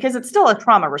happy because it's still a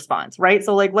trauma response, right?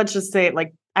 So like, let's just say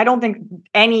like, I don't think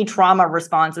any trauma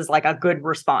response is like a good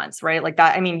response, right? Like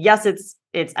that. I mean, yes,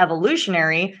 it's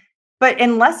evolutionary, but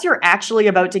unless you're actually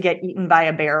about to get eaten by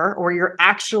a bear or you're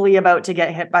actually about to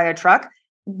get hit by a truck,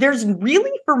 there's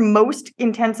really, for most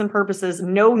intents and purposes,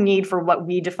 no need for what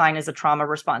we define as a trauma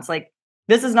response. Like,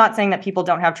 this is not saying that people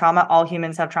don't have trauma. All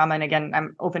humans have trauma. And again,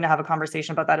 I'm open to have a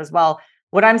conversation about that as well.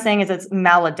 What I'm saying is it's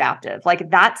maladaptive. Like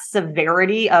that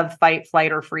severity of fight,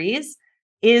 flight, or freeze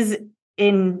is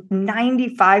in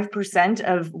 95%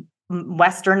 of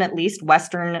Western, at least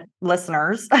Western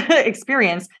listeners'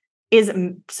 experience, is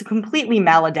completely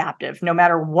maladaptive, no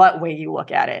matter what way you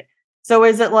look at it. So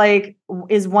is it like,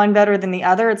 is one better than the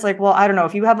other? It's like, well, I don't know.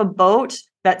 If you have a boat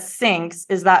that sinks,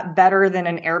 is that better than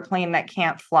an airplane that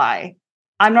can't fly?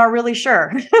 I'm not really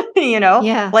sure.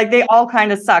 Yeah. Like they all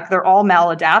kind of suck. They're all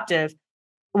maladaptive.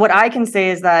 What I can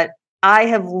say is that I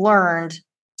have learned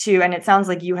to, and it sounds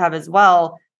like you have as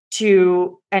well,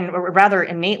 to, and rather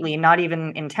innately, not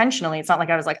even intentionally. It's not like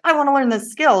I was like, I want to learn this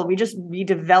skill. We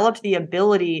developed the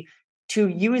ability to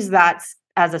use that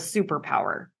as a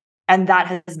superpower. And that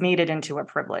has made it into a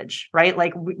privilege, right?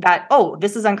 Like that, oh,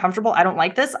 this is uncomfortable. I don't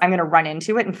like this. I'm going to run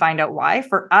into it and find out why.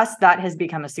 For us, that has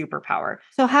become a superpower.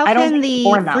 So, how I don't can think we're the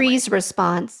born that way. freeze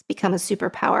response become a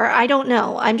superpower? I don't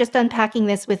know. I'm just unpacking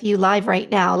this with you live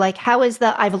right now. Like, how is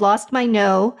the I've lost my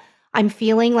no, I'm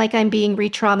feeling like I'm being re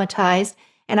traumatized,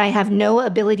 and I have no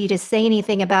ability to say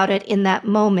anything about it in that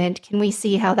moment? Can we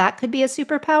see how that could be a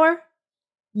superpower?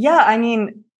 Yeah, I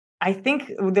mean, I think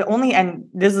the only, and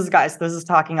this is, guys, this is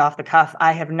talking off the cuff.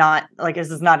 I have not, like, this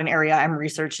is not an area I'm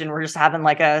researched in. We're just having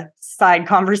like a side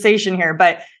conversation here.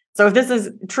 But so if this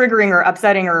is triggering or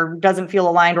upsetting or doesn't feel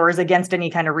aligned or is against any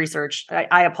kind of research,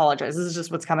 I apologize. This is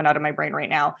just what's coming out of my brain right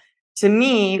now. To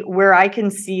me, where I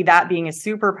can see that being a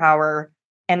superpower,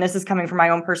 and this is coming from my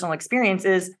own personal experience,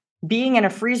 is being in a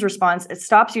freeze response. It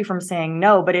stops you from saying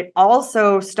no, but it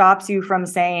also stops you from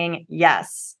saying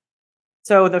yes.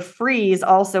 So the freeze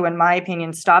also, in my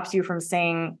opinion, stops you from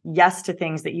saying yes to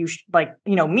things that you like,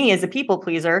 me as a people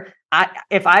pleaser.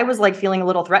 If I was like feeling a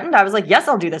little threatened, I was like, yes,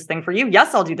 I'll do this thing for you.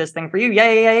 Yes, I'll do this thing for you.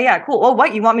 Yeah, yeah, yeah, yeah. Cool. Oh,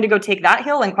 what? You want me to go take that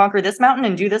hill and conquer this mountain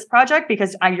and do this project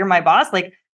because you're my boss?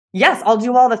 Like, yes, I'll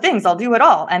do all the things. I'll do it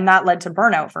all. And that led to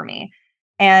burnout for me.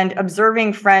 And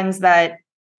observing friends that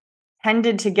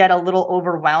tended to get a little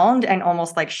overwhelmed and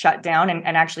almost like shut down,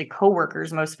 and actually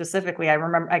coworkers most specifically.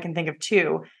 I can think of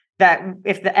two that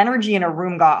if the energy in a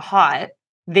room got hot,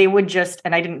 they would just,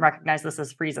 and I didn't recognize this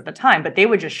as freeze at the time, but they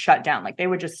would just shut down. Like they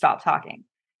would just stop talking.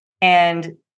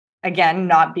 And again,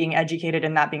 not being educated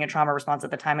in that being a trauma response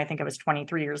at the time, I think I was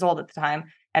 23 years old at the time,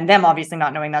 and them obviously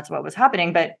not knowing that's what was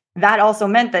happening. But that also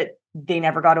meant that they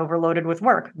never got overloaded with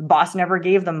work. The boss never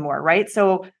gave them more, right?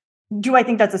 So do I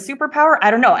think that's a superpower? I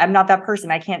don't know. I'm not that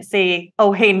person. I can't say,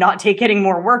 oh, hey, not getting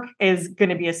more work is going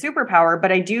to be a superpower.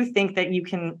 But I do think that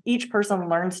each person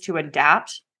learns to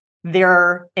adapt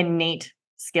their innate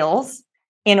skills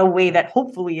in a way that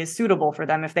hopefully is suitable for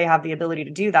them if they have the ability to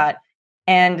do that.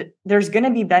 And there's going to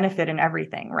be benefit in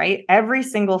everything, right? Every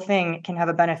single thing can have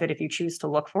a benefit if you choose to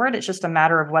look for it. It's just a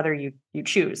matter of whether you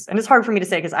choose. And it's hard for me to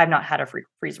say because I've not had a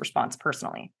freeze response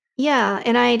personally. Yeah,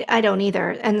 and I don't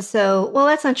either. And so, well,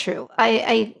 that's not true.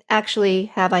 I actually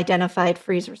have identified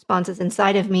freeze responses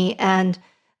inside of me, and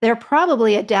they're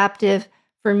probably adaptive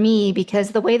for me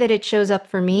because the way that it shows up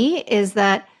for me is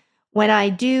that when I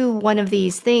do one of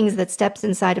these things that steps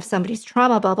inside of somebody's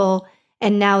trauma bubble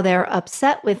and now they're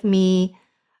upset with me,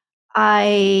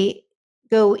 I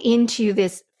go into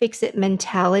this fix it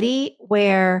mentality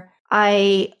where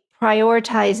I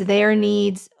prioritize their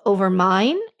needs over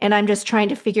mine. And I'm just trying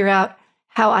to figure out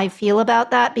how I feel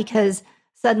about that because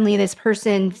suddenly this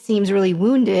person seems really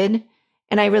wounded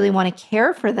and I really want to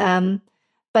care for them.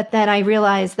 But then I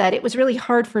realize that it was really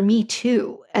hard for me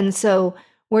too. And so,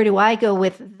 where do I go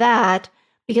with that?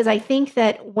 Because I think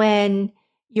that when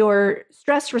your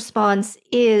stress response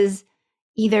is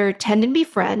either tend and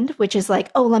befriend, which is like,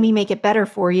 oh, let me make it better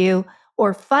for you,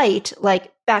 or fight,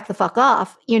 like back the fuck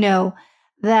off,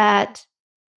 that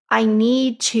I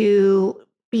need to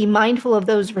be mindful of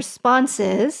those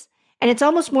responses. And it's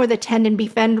almost more the tend and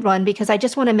befriend one because I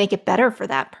just want to make it better for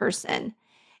that person.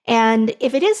 And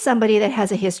if it is somebody that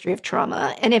has a history of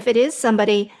trauma, and if it is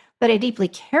somebody that I deeply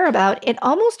care about, it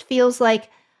almost feels like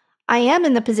I am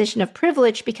in the position of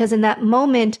privilege because in that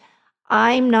moment,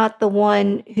 I'm not the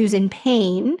one who's in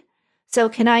pain. So,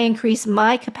 can I increase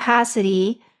my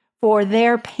capacity for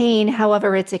their pain,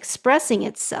 however it's expressing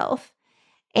itself?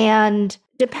 And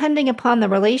depending upon the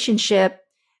relationship,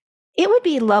 it would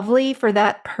be lovely for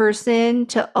that person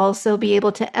to also be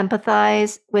able to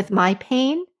empathize with my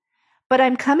pain. But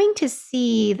I'm coming to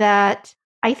see that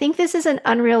I think this is an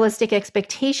unrealistic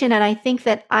expectation. And I think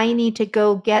that I need to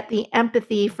go get the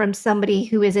empathy from somebody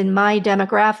who is in my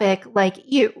demographic, like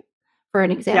you, for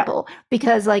an Yeah. example,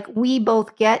 because like we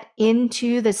both get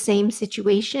into the same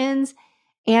situations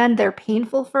and they're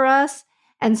painful for us.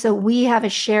 And so we have a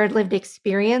shared lived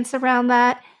experience around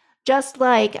that. Just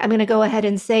like I'm going to go ahead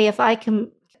and say, if I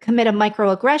can commit a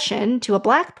microaggression to a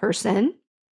Black person,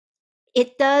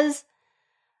 it does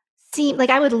seem like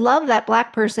I would love that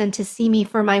Black person to see me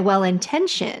for my well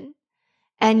intention,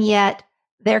 and yet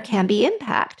there can be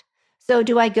impact. So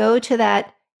do I go to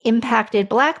that impacted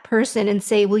Black person and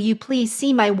say, will you please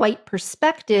see my white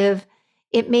perspective?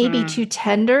 It may be too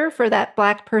tender for that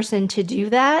Black person to do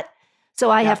that.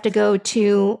 So I have to go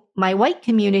to my white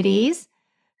communities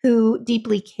who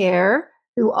deeply care,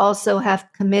 who also have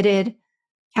committed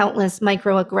countless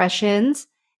microaggressions,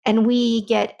 and we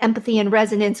get empathy and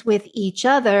resonance with each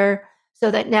other so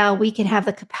that now we can have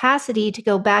the capacity to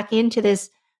go back into this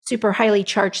super highly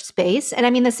charged space. And I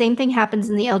mean, the same thing happens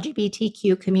in the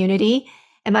LGBTQ community.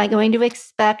 Am I going to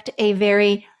expect a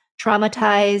very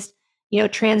traumatized,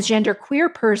 transgender queer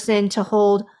person to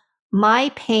hold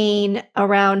my pain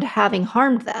around having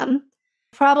harmed them?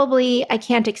 Probably I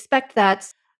can't expect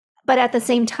that. But at the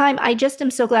same time, I just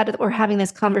am so glad that we're having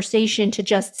this conversation to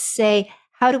just say,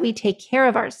 how do we take care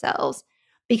of ourselves?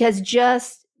 Because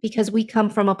just because we come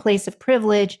from a place of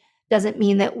privilege doesn't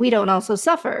mean that we don't also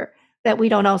suffer, that we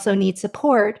don't also need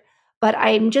support. But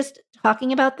I'm just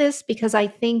talking about this because I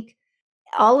think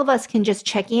all of us can just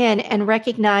check in and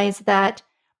recognize that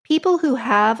people who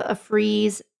have a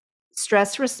freeze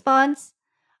stress response,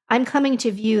 I'm coming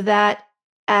to view that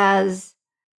as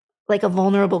like a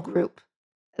vulnerable group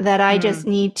that I just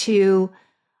need to,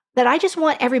 that I just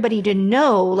want everybody to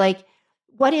know, like,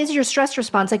 what is your stress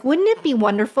response? Like, wouldn't it be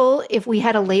wonderful if we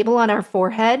had a label on our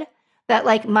forehead that,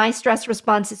 like, my stress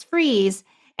response is freeze?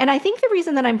 And I think the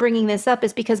reason that I'm bringing this up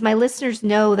is because my listeners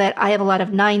know that I have a lot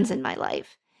of nines in my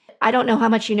life. I don't know how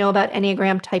much you know about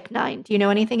Enneagram Type 9. Do you know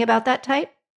anything about that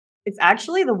type? It's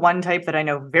actually the one type that I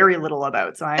know very little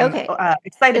about, so I'm Okay.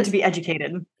 excited to be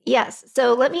educated. Yes.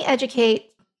 So let me educate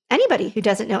anybody who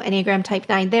doesn't know Enneagram Type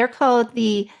 9. They're called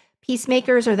the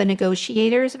peacemakers or the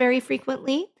negotiators very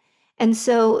frequently. And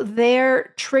so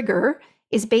their trigger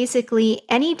is basically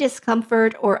any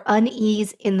discomfort or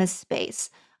unease in the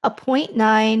space. A point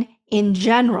 9 in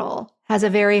general has a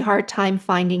very hard time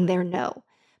finding their no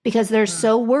because they're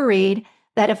so worried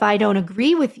that if I don't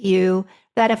agree with you,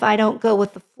 that if I don't go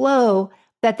with the flow,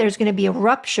 that there's going to be a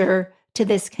rupture to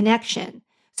this connection.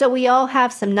 So we all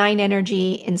have some 9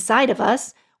 energy inside of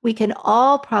us. We can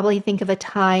all probably think of a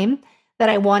time that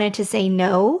I wanted to say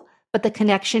no, but the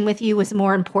connection with you was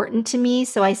more important to me.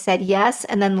 So I said yes.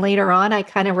 And then later on, I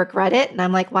kind of regret it. And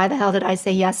I'm like, why the hell did I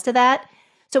say yes to that?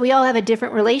 So we all have a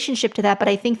different relationship to that. But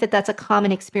I think that that's a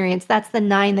common experience. That's the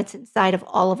 9 that's inside of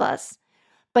all of us.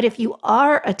 But if you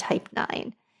are a type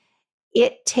 9,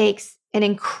 it takes an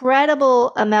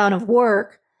incredible amount of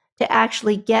work to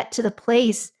actually get to the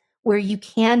place where you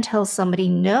can tell somebody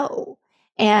no.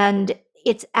 And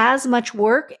it's as much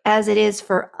work as it is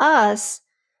for us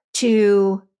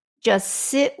to just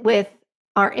sit with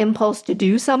our impulse to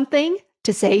do something,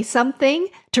 to say something,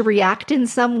 to react in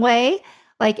some way.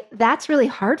 Like, that's really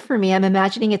hard for me. I'm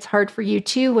imagining it's hard for you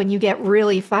too when you get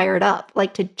really fired up,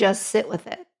 like to just sit with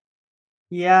it.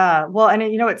 Yeah. Well, and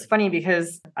it's funny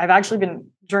because I've actually been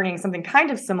journeying something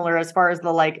kind of similar as far as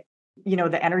the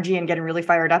energy and getting really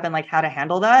fired up and like how to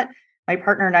handle that. My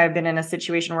partner and I have been in a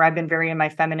situation where I've been very in my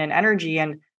feminine energy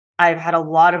and I've had a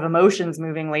lot of emotions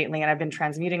moving lately and I've been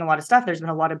transmuting a lot of stuff. There's been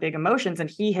a lot of big emotions and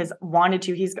he has wanted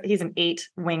to, he's an 8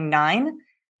 wing 9.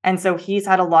 And so he's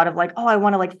had a lot of like, oh, I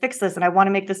want to like fix this and I want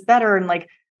to make this better. And like,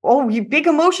 oh, you big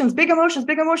emotions, big emotions,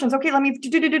 big emotions. Okay, let me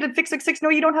fix. No,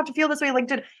 you don't have to feel this way.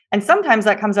 And sometimes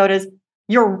that comes out as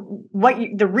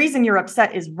the reason you're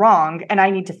upset is wrong, and I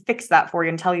need to fix that for you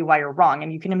and tell you why you're wrong.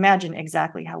 And you can imagine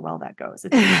exactly how well that goes.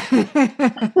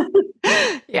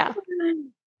 Yeah.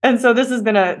 And so this has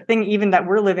been a thing even that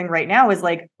we're living right now is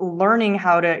like learning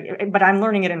but I'm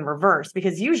learning it in reverse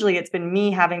because usually it's been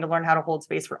me having to learn how to hold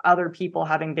space for other people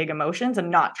having big emotions and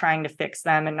not trying to fix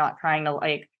them and not trying to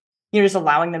like, just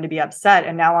allowing them to be upset.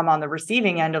 And now I'm on the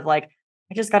receiving end of like,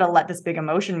 I just got to let this big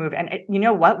emotion move. And you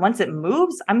know what? Once it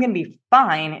moves, I'm going to be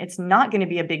fine. It's not going to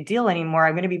be a big deal anymore.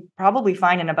 I'm going to be probably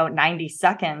fine in about 90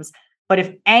 seconds. But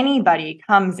if anybody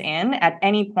comes in at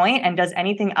any point and does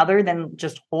anything other than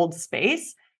just hold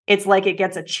space, it's like it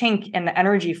gets a chink in the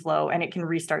energy flow and it can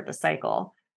restart the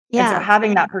cycle. Yeah. And so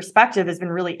having that perspective has been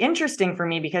really interesting for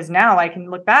me because now I can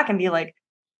look back and be like,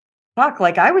 fuck,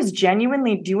 like I was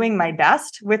genuinely doing my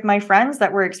best with my friends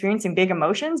that were experiencing big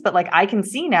emotions, but like I can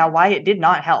see now why it did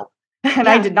not help. And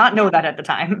I did not know that at the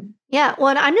time. Yeah. Well,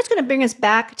 and I'm just going to bring us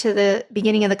back to the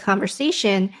beginning of the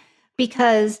conversation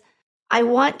because I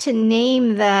want to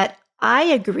name that I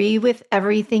agree with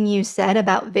everything you said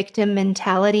about victim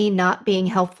mentality not being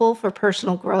helpful for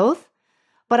personal growth.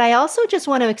 but I also just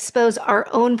want to expose our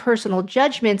own personal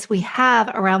judgments we have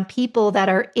around people that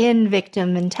are in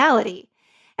victim mentality.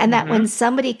 And that when Mhm.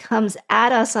 somebody comes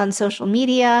at us on social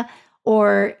media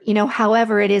or,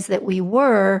 however it is that we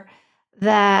were,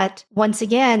 that once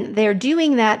again, they're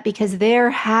doing that because they're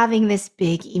having this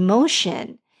big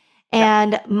emotion. Yeah.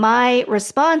 And my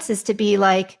response is to be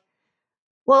like,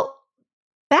 well,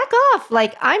 back off.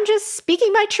 Like, I'm just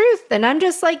speaking my truth and I'm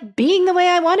just like being the way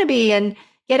I want to be, and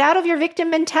get out of your victim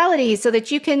mentality so that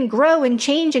you can grow and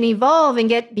change and evolve and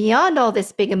get beyond all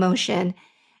this big emotion.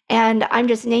 And I'm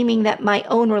just naming that my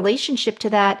own relationship to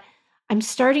that. I'm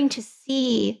starting to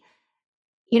see,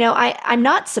 I'm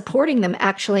not supporting them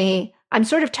actually. I'm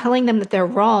sort of telling them that they're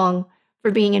wrong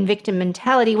for being in victim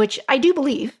mentality, which I do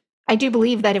believe. I do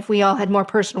believe that if we all had more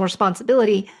personal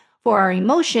responsibility for our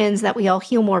emotions, that we all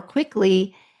heal more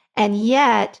quickly. And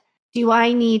yet, do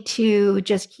I need to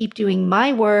just keep doing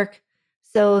my work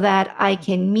so that I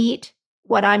can meet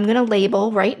what I'm going to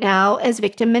label right now as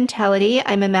victim mentality?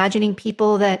 I'm imagining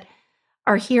people that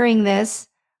are hearing this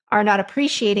are not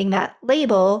appreciating that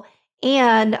label.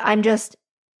 And I'm just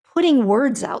putting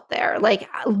words out there. Like,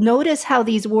 notice how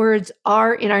these words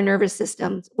are in our nervous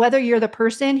systems. Whether you're the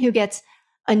person who gets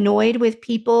annoyed with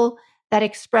people that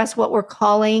express what we're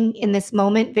calling in this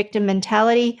moment victim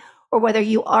mentality, or whether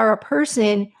you are a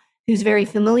person who's very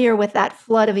familiar with that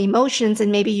flood of emotions,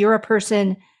 and maybe you're a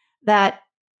person that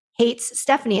hates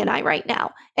Stephanie and I right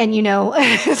now. And,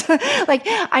 like,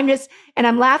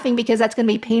 I'm laughing because that's going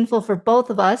to be painful for both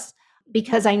of us,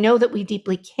 because I know that we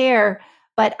deeply care.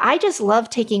 But I just love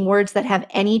taking words that have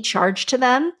any charge to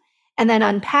them and then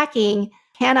unpacking,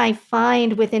 can I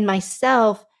find within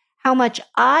myself how much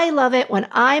I love it when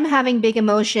I'm having big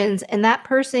emotions, and that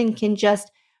person can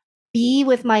just be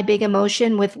with my big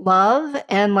emotion with love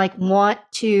and like want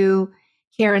to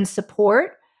care and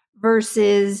support,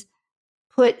 versus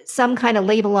put some kind of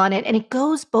label on it. And it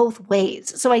goes both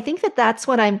ways. So I think that that's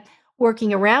what I'm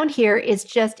working around here, is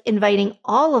just inviting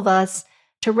all of us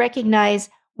to recognize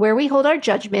where we hold our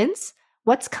judgments,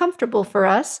 what's comfortable for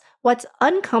us, what's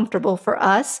uncomfortable for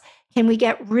us. Can we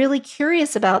get really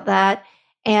curious about that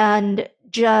and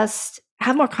just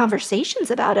have more conversations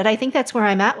about it? I think that's where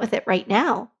I'm at with it right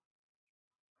now.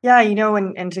 Yeah,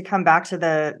 and to come back to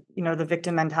the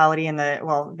victim mentality and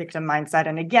victim mindset.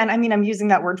 And again, I mean, I'm using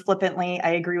that word flippantly.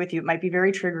 I agree with you. It might be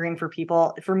very triggering for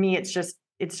people. For me, it's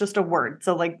just a word.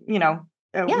 So like, Yeah.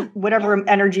 whatever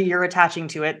energy you're attaching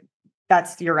to it,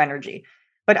 that's your energy.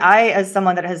 But I, as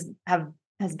someone that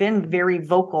has been very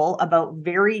vocal about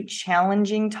very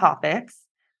challenging topics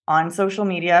on social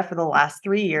media for the last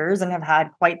 3 years, and have had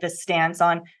quite the stance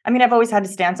on, I mean, I've always had a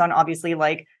stance on, obviously,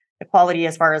 like equality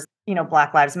as far as,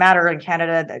 Black Lives Matter in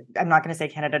Canada. I'm not going to say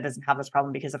Canada doesn't have this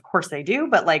problem, because of course they do,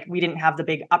 but like we didn't have the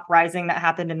big uprising that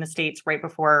happened in the States right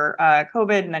before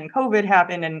COVID, and then COVID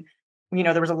happened. And,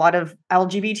 there was a lot of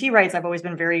LGBT rights. I've always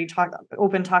been very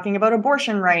open talking about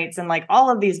abortion rights and like all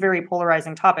of these very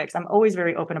polarizing topics. I'm always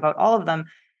very open about all of them.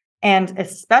 And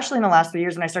especially in the last 3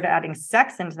 years, when I started adding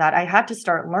sex into that, I had to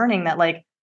start learning that, like,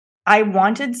 I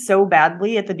wanted so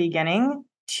badly at the beginning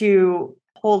to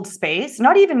hold space,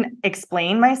 not even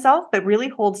explain myself, but really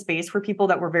hold space for people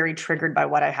that were very triggered by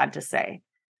what I had to say.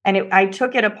 And I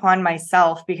took it upon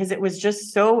myself because it was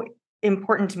just so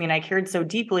important to me and I cared so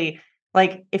deeply.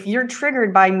 Like, if you're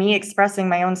triggered by me expressing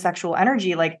my own sexual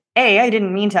energy, like, A, I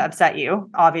didn't mean to upset you.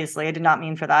 Obviously, I did not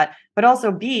mean for that. But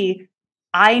also, B,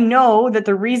 I know that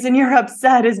the reason you're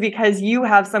upset is because you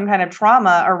have some kind of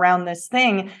trauma around this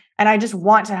thing. And I just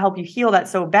want to help you heal that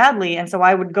so badly. And so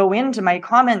I would go into my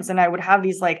comments and I would have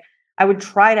these, like, I would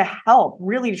try to help,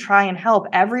 really try and help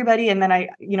everybody. And then I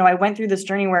went through this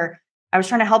journey where I was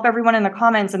trying to help everyone in the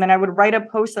comments. And then I would write a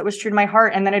post that was true to my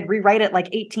heart. And then I'd rewrite it like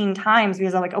 18 times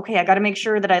because I'm like, okay, I got to make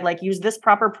sure that I like use this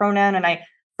proper pronoun and I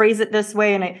phrase it this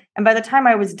way. And by the time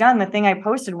I was done, the thing I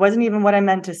posted wasn't even what I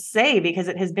meant to say, because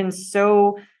it has been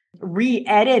so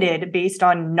re-edited based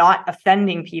on not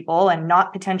offending people and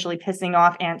not potentially pissing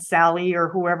off Aunt Sally or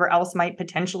whoever else might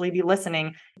potentially be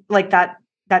listening. Like that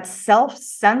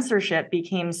self-censorship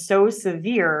became so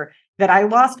severe that I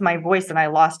lost my voice and I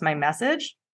lost my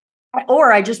message.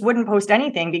 Or I just wouldn't post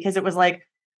anything because it was like,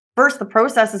 first, the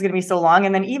process is going to be so long.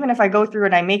 And then even if I go through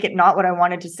and I make it not what I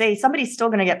wanted to say, somebody's still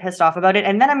going to get pissed off about it.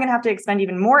 And then I'm going to have to expend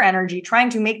even more energy trying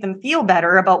to make them feel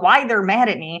better about why they're mad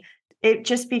at me. It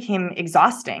just became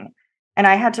exhausting. And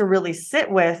I had to really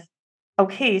sit with,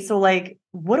 okay, so like,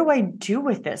 what do I do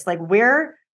with this? Like,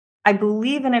 where I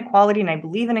believe in equality and I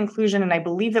believe in inclusion and I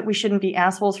believe that we shouldn't be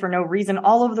assholes for no reason.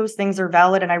 All of those things are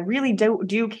valid. And I really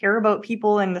do care about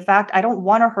people and the fact I don't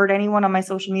want to hurt anyone on my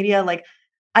social media. Like,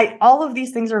 all of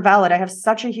these things are valid. I have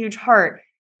such a huge heart.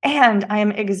 And I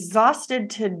am exhausted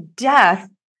to death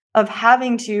of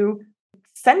having to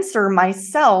censor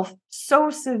myself so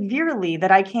severely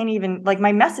that I can't even, like,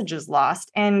 my message is lost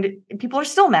and people are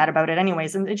still mad about it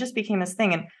anyways. And it just became this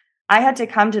thing. And I had to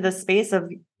come to this space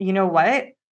of, you know what?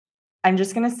 I'm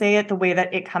just going to say it the way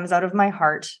that it comes out of my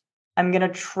heart. I'm going to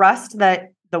trust that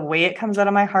the way it comes out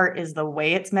of my heart is the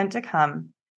way it's meant to come.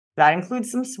 That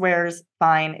includes some swears,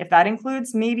 fine. If that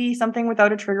includes maybe something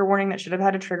without a trigger warning that should have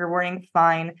had a trigger warning,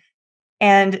 fine.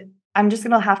 And I'm just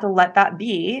going to have to let that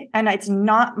be. And it's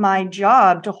not my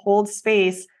job to hold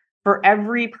space for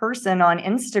every person on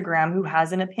Instagram who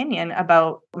has an opinion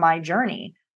about my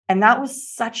journey. And that was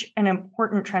such an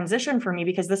important transition for me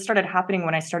because this started happening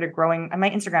when I started growing. And my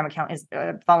Instagram account is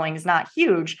following is not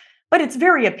huge, but it's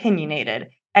very opinionated.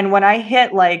 And when I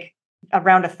hit like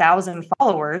around 1,000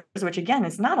 followers, which again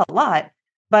is not a lot,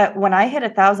 but when I hit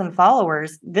 1,000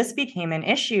 followers, this became an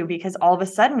issue because all of a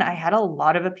sudden I had a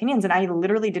lot of opinions and I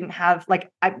literally didn't have,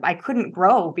 like, I couldn't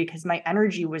grow because my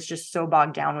energy was just so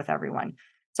bogged down with everyone.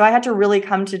 So I had to really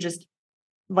come to just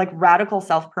like radical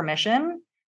self-permission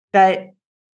that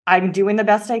I'm doing the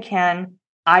best I can.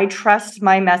 I trust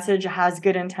my message has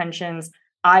good intentions.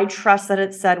 I trust that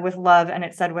it's said with love and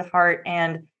it's said with heart.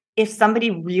 And if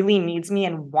somebody really needs me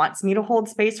and wants me to hold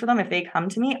space for them, if they come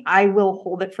to me, I will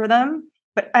hold it for them.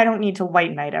 But I don't need to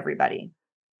white knight everybody.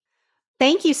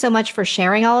 Thank you so much for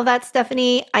sharing all of that,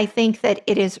 Stephanie. I think that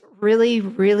it is really,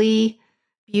 really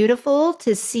beautiful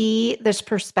to see this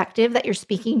perspective that you're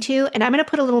speaking to. And I'm going to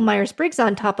put a little Myers Briggs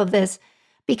on top of this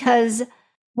because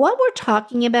what we're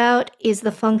talking about is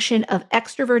the function of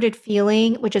extroverted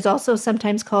feeling, which is also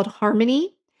sometimes called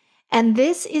harmony. And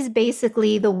this is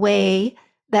basically the way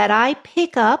that I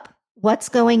pick up what's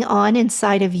going on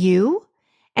inside of you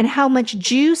and how much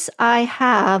juice I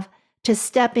have to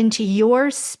step into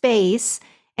your space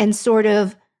and sort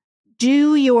of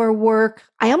do your work.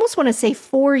 I almost want to say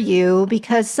for you,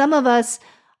 because some of us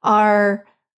are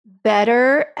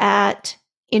better at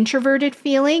introverted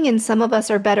feeling and some of us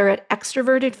are better at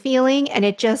extroverted feeling. And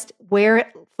it just where it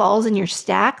falls in your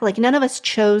stack, like none of us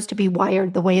chose to be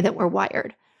wired the way that we're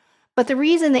wired. But the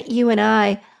reason that you and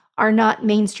I are not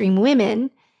mainstream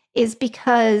women is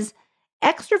because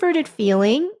extroverted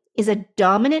feeling is a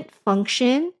dominant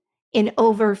function in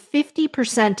over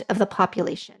 50% of the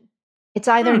population. It's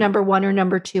either number one or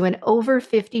number two in over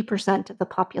 50% of the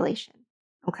population.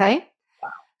 Okay.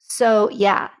 So,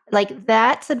 yeah, like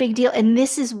that's a big deal. And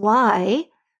this is why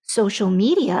social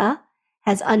media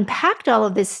has unpacked all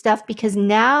of this stuff because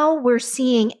now we're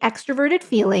seeing extroverted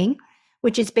feeling,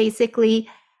 which is basically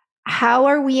how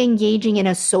are we engaging in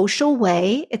a social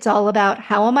way? It's all about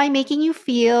how am I making you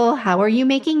feel? How are you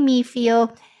making me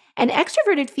feel? And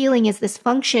extroverted feeling is this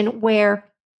function where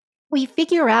we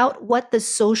figure out what the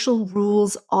social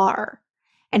rules are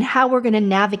and how we're going to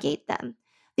navigate them.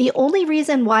 The only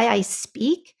reason why I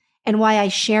speak and why I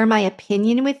share my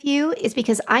opinion with you is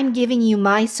because I'm giving you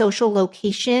my social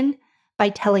location by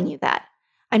telling you that.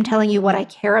 I'm telling you what I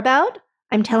care about.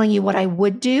 I'm telling you what I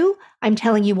would do. I'm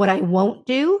telling you what I won't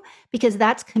do, because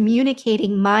that's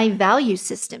communicating my value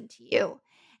system to you.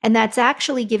 And that's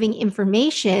actually giving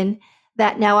information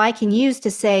that now I can use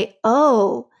to say,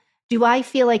 oh, do I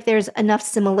feel like there's enough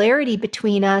similarity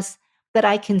between us that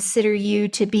I consider you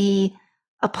to be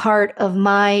a part of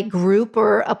my group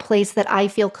or a place that I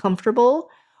feel comfortable?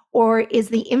 Or is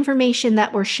the information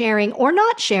that we're sharing or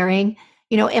not sharing,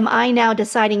 am I now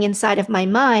deciding inside of my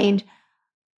mind,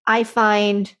 I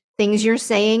find things you're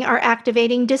saying are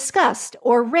activating disgust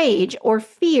or rage or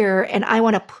fear, and I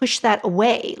want to push that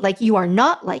away, like you are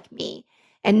not like me.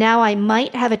 And now I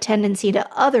might have a tendency to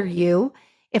other you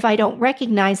if I don't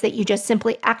recognize that you just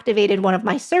simply activated one of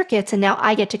my circuits and now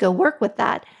I get to go work with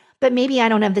that. But maybe I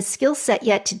don't have the skill set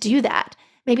yet to do that.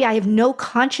 Maybe I have no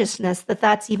consciousness that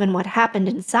that's even what happened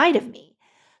inside of me.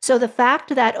 So the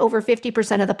fact that over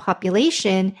 50% of the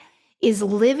population is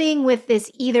living with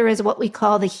this either as what we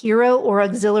call the hero or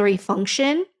auxiliary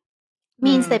function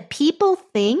means that people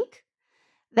think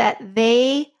that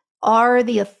they are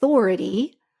the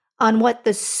authority on what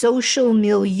the social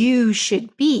milieu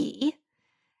should be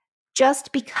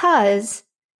just because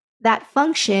that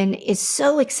function is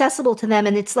so accessible to them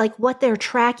and it's like what they're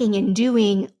tracking and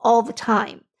doing all the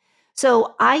time.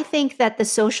 So I think that the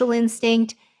social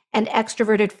instinct and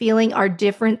extroverted feeling are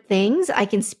different things. I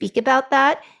can speak about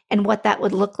that and what that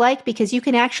would look like because you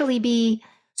can actually be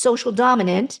social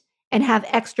dominant and have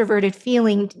extroverted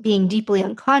feeling being deeply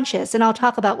unconscious. And I'll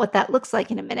talk about what that looks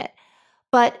like in a minute.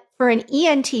 But for an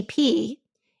ENTP,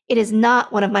 it is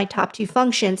not one of my top two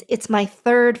functions. It's my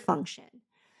third function.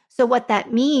 So what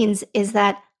that means is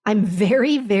that I'm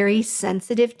very, very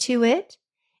sensitive to it.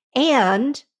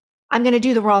 and I'm going to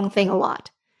do the wrong thing a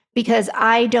lot because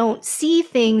I don't see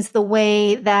things the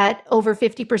way that over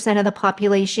 50% of the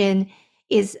population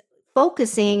is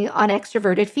focusing on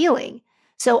extroverted feeling.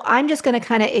 So I'm just going to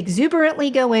kind of exuberantly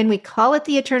go in. We call it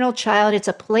the eternal child. It's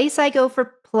a place I go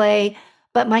for play,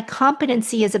 but my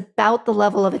competency is about the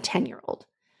level of a 10-year-old.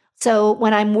 So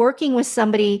when I'm working with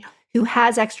somebody who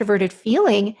has extroverted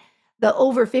feeling, the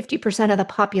over 50% of the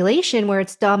population where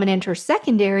it's dominant or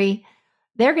secondary,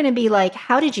 they're going to be like,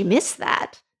 how did you miss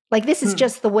that? Like, this is Hmm.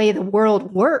 just the way the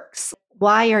world works.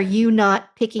 Why are you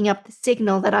not picking up the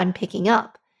signal that I'm picking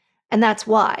up? And that's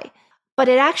why. But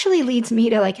it actually leads me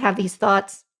to like have these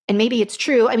thoughts, and maybe it's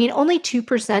true. I mean, only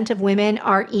 2% of women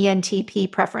are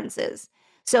ENTP preferences.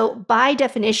 So by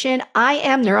definition, I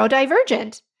am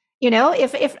neurodivergent.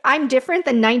 If I'm different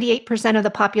than 98% of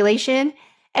the population,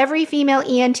 every female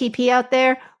ENTP out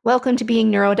there, welcome to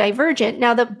being neurodivergent.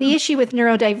 Now, the issue with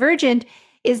neurodivergent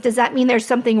is, does that mean there's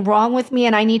something wrong with me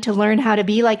and I need to learn how to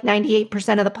be like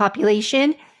 98% of the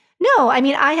population? No, I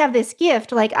mean, I have this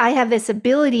gift, like I have this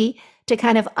ability to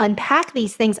kind of unpack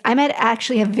these things. I'm at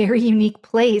actually a very unique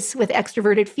place with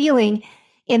extroverted feeling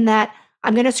in that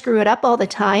I'm going to screw it up all the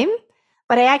time,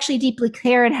 but I actually deeply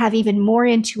care and have even more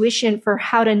intuition for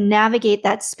how to navigate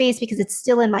that space because it's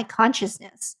still in my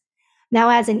consciousness. Now,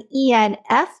 as an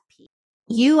ENFP,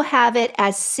 you have it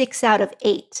as 6 out of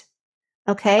 8.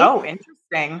 Okay. Oh,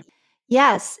 interesting.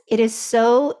 Yes, it is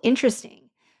so interesting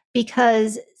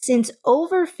because since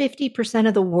over 50%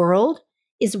 of the world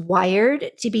is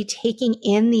wired to be taking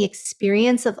in the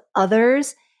experience of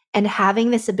others and having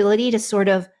this ability to sort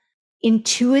of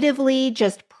intuitively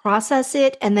just process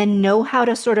it and then know how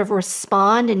to sort of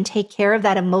respond and take care of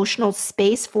that emotional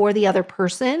space for the other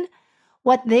person,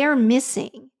 what they're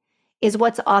missing is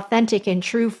what's authentic and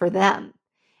true for them.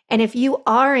 And if you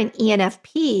are an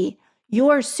ENFP,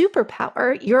 your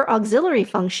superpower, your auxiliary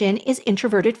function is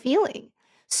introverted feeling.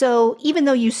 So even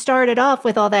though you started off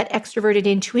with all that extroverted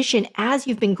intuition, as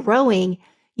you've been growing,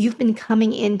 you've been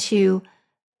coming into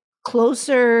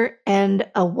closer and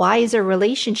a wiser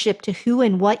relationship to who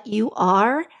and what you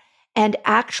are. And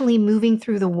actually moving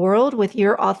through the world with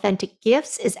your authentic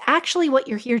gifts is actually what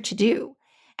you're here to do.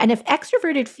 And if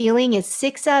extroverted feeling is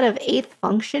 6 out of 8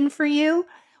 function for you,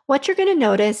 what you're going to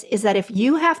notice is that if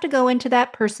you have to go into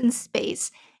that person's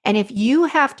space and if you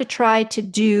have to try to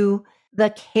do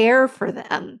the care for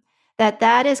them,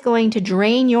 that is going to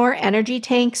drain your energy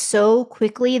tank so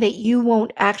quickly that you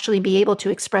won't actually be able to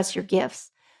express your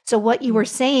gifts. So what you were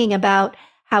saying about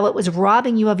how it was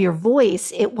robbing you of your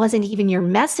voice, it wasn't even your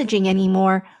messaging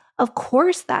anymore. Of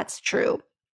course, that's true.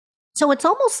 So it's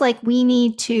almost like we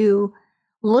need to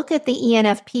look at the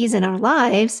ENFPs in our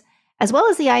lives, as well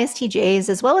as the ISTJs,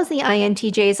 as well as the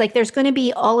INTJs. Like there's going to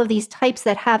be all of these types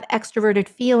that have extroverted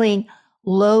feeling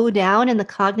low down in the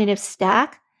cognitive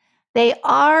stack. They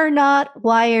are not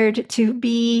wired to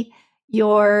be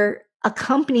your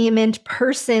accompaniment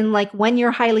person, like when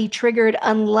you're highly triggered,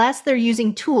 unless they're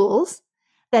using tools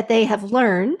that they have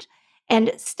learned.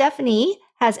 And Stephanie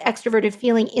has extroverted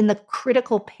feeling in the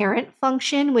critical parent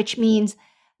function, which means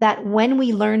that when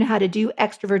we learn how to do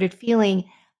extroverted feeling,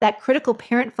 that critical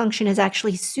parent function is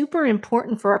actually super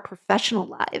important for our professional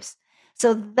lives.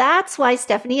 So that's why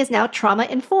Stephanie is now trauma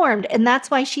informed. And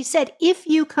that's why she said, if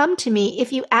you come to me,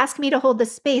 if you ask me to hold the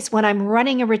space when I'm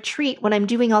running a retreat, when I'm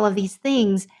doing all of these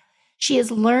things, she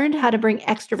has learned how to bring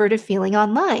extroverted feeling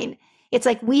online. It's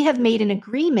like we have made an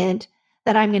agreement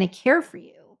that I'm going to care for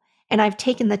you. And I've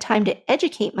taken the time to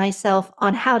educate myself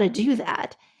on how to do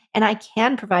that. And I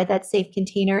can provide that safe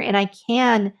container and I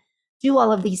can do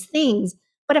all of these things.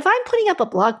 But if I'm putting up a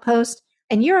blog post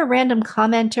and you're a random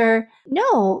commenter,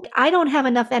 no, I don't have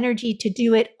enough energy to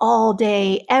do it all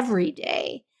day, every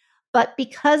day. But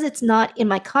because it's not in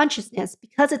my consciousness,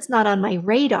 because it's not on my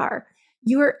radar,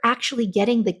 you are actually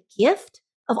getting the gift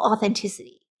of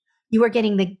authenticity. You are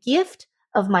getting the gift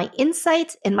of my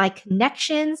insights and my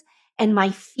connections and my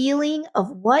feeling of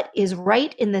what is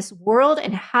right in this world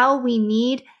and how we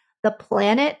need the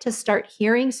planet to start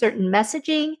hearing certain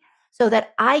messaging so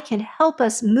that I can help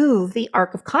us move the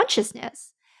arc of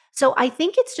consciousness. So I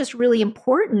think it's just really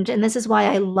important. And this is why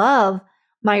I love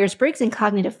Myers Briggs and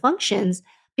cognitive functions,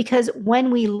 because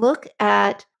when we look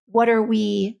at what are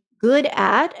we good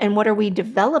at and what are we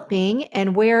developing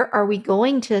and where are we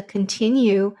going to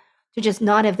continue to just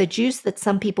not have the juice that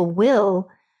some people will,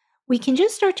 we can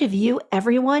just start to view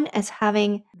everyone as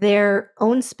having their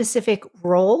own specific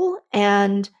role.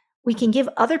 And we can give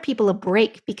other people a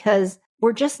break because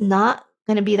we're just not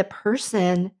going to be the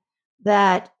person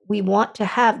that we want to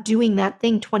have doing that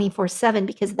thing 24/7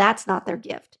 because that's not their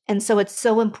gift. And so it's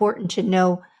so important to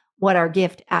know what our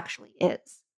gift actually is.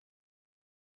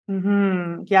 Yeah,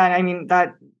 and I mean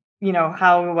that,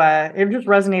 how it just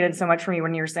resonated so much for me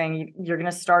when you were saying you're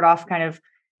going to start off kind of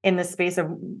in the space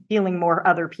of feeling more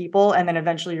other people, and then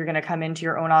eventually you're going to come into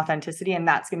your own authenticity, and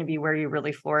that's going to be where you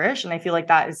really flourish. And I feel like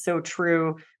that is so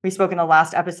true. We spoke in the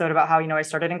last episode about how, I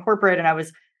started in corporate and I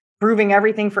was proving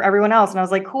everything for everyone else. And I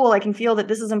was like, cool, I can feel that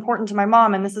this is important to my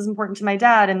mom and this is important to my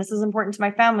dad and this is important to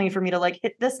my family for me to like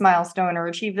hit this milestone or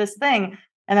achieve this thing.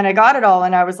 And then I got it all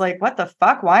and I was like, what the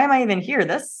fuck? Why am I even here?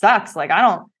 This sucks. Like,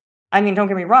 don't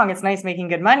get me wrong. It's nice making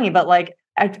good money, but like,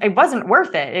 it wasn't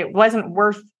worth it. It wasn't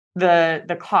worth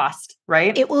the cost,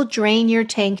 right? It will drain your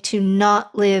tank to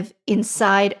not live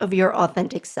inside of your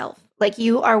authentic self. Like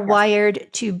you are Yes. wired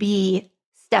to be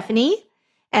Stephanie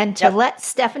and to Yep. let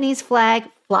Stephanie's flag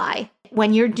fly.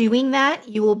 When you're doing that,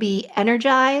 you will be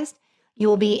energized, you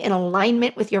will be in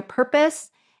alignment with your purpose,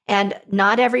 and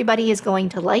not everybody is going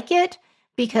to like it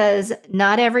because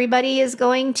not everybody is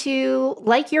going to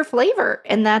like your flavor,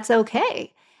 and that's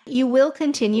okay. You will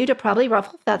continue to probably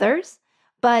ruffle feathers,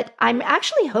 but I'm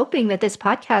actually hoping that this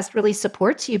podcast really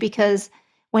supports you because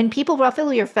when people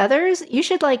ruffle your feathers, you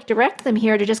should like direct them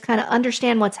here to just kind of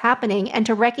understand what's happening and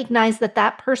to recognize that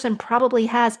that person probably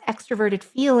has extroverted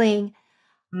feeling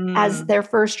as Mm. their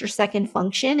first or second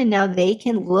function. And now they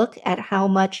can look at how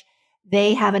much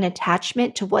they have an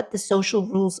attachment to what the social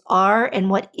rules are and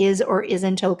what is or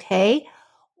isn't okay.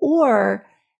 Or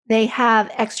they have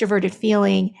extroverted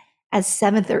feeling as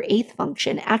seventh or eighth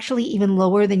function, actually even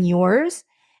lower than yours.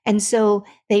 And so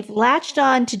they've latched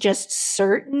on to just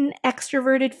certain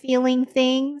extroverted feeling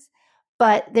things,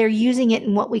 but they're using it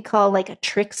in what we call like a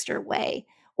trickster way,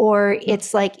 or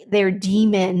it's like their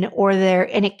demon or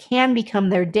and it can become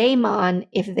their daemon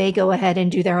if they go ahead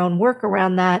and do their own work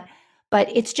around that.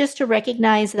 But it's just to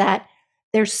recognize that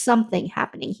there's something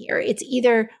happening here. It's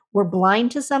either we're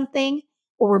blind to something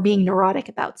or we're being neurotic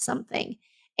about something.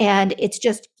 And it's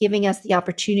just giving us the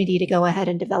opportunity to go ahead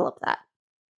and develop that.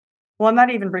 Well, and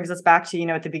that even brings us back to,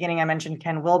 at the beginning I mentioned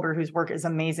Ken Wilber, whose work is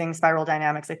amazing, Spiral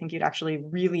Dynamics. I think you'd actually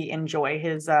really enjoy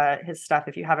his stuff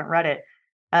if you haven't read it.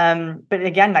 But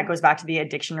again, that goes back to the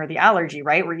addiction or the allergy,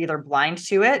 right? We're either blind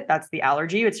to it, that's the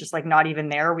allergy. It's just like not even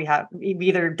there. We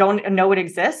either don't know it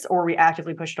exists or we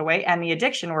actively push it away. And the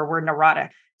addiction where we're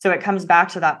neurotic. So it comes back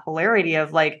to that polarity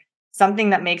of like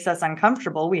something that makes us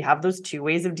uncomfortable. We have those two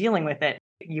ways of dealing with it.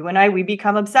 You and I, we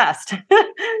become obsessed.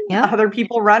 Yeah. Other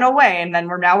people run away. And then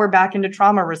we're back into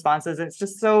trauma responses. It's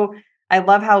just so, I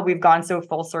love how we've gone so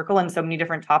full circle in so many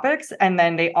different topics. And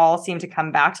then they all seem to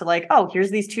come back to like, oh,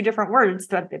 here's these two different words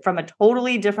that from a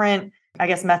totally different, I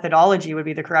guess, methodology would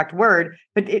be the correct word,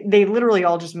 but they literally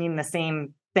all just mean the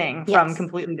same thing from Yes.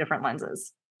 completely different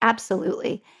lenses.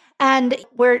 Absolutely. And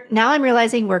I'm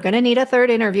realizing we're going to need a third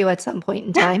interview at some point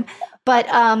in time. But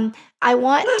I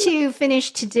want to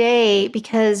finish today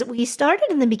because we started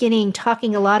in the beginning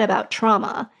talking a lot about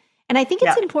trauma. And I think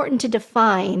it's Yeah. important to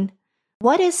define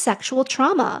what is sexual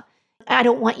trauma. I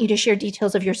don't want you to share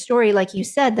details of your story, like you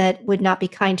said, that would not be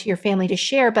kind to your family to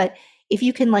share. But if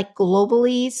you can, like,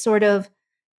 globally sort of,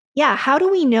 yeah, how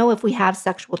do we know if we have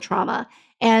sexual trauma?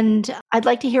 And I'd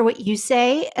like to hear what you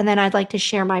say, and then I'd like to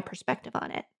share my perspective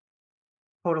on it.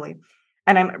 Totally.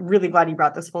 And I'm really glad you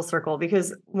brought this full circle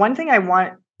because one thing I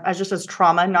want as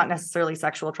trauma, not necessarily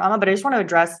sexual trauma, but I just want to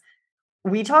address,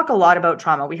 we talk a lot about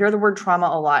trauma. We hear the word trauma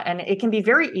a lot, and it can be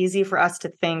very easy for us to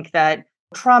think that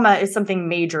trauma is something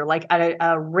major, like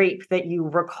a rape that you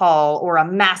recall, or a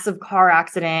massive car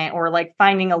accident, or like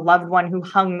finding a loved one who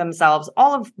hung themselves.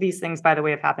 All of these things, by the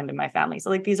way, have happened in my family. So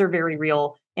like these are very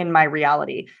real in my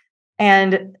reality.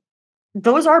 And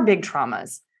those are big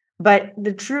traumas. But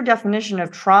the true definition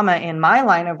of trauma in my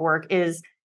line of work is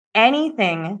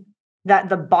anything that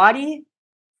the body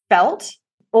felt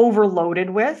overloaded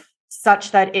with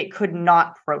such that it could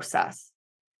not process.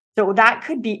 So that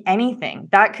could be anything.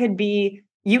 That could be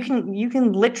you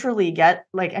can literally get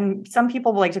like, and some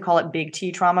people like to call it big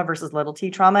T trauma versus little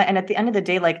T trauma. And at the end of the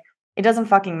day, like it doesn't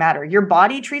fucking matter. Your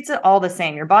body treats it all the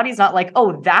same. Your body's not like,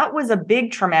 oh, that was a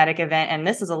big traumatic event and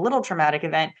this is a little traumatic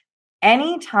event.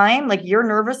 Anytime like your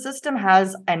nervous system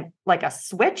has a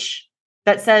switch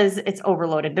that says it's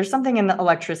overloaded. There's something in the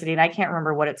electricity, and I can't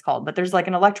remember what it's called, but there's like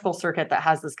an electrical circuit that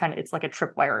has this it's like a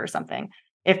tripwire or something.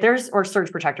 Or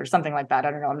surge protector, something like that.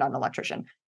 I don't know. I'm not an electrician,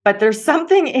 but there's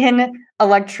something in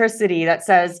electricity that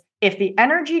says if the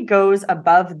energy goes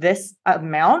above this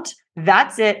amount,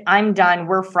 that's it. I'm done.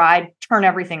 We're fried. Turn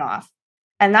everything off.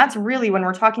 And that's really when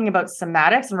we're talking about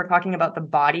somatics and we're talking about the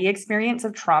body experience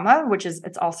of trauma, which is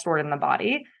it's all stored in the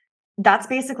body. that's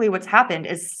basically what's happened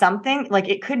is something like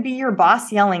it could be your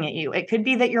boss yelling at you. It could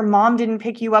be that your mom didn't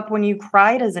pick you up when you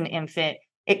cried as an infant.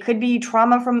 It could be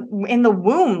trauma from in the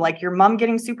womb, like your mom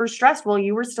getting super stressed while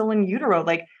you were still in utero.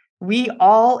 Like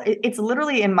it's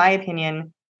literally, in my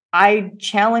opinion, I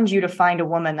challenge you to find a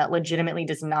woman that legitimately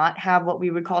does not have what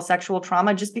we would call sexual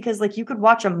trauma, just because like you could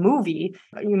watch a movie,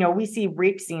 we see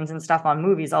rape scenes and stuff on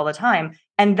movies all the time.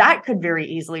 And that could very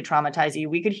easily traumatize you.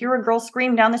 We could hear a girl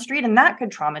scream down the street and that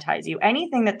could traumatize you.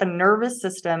 Anything that the nervous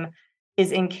system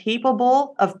is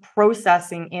incapable of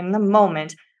processing in the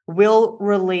moment will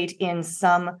relate in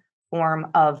some form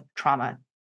of trauma.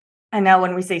 And now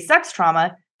when we say sex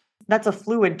trauma, that's a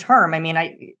fluid term. I mean,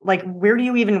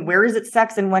 where is it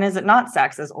sex and when is it not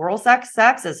sex? Is oral sex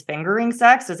sex? Is fingering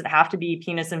sex? Does it have to be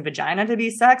penis and vagina to be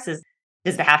sex? Does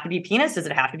it have to be penis? Does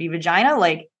it have to be vagina?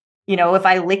 Like, if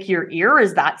I lick your ear,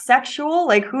 is that sexual?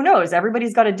 Like, who knows?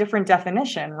 Everybody's got a different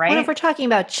definition, Well, if right? we're talking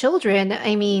about children,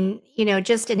 I mean,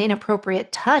 just an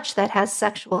inappropriate touch that has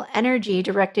sexual energy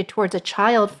directed towards a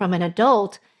child from an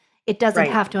adult, it doesn't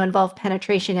Right. have to involve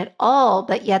penetration at all,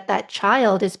 but yet that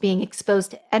child is being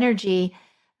exposed to energy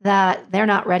that they're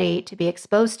not ready to be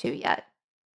exposed to yet.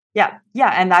 Yeah. Yeah.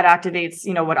 And that activates,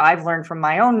 what I've learned from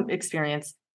my own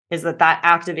experience is that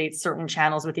activates certain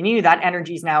channels within you. That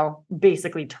energy is now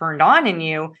basically turned on in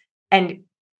you. And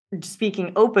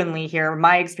speaking openly here,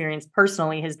 my experience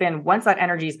personally has been once that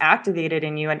energy is activated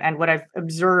in you, and what I've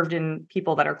observed in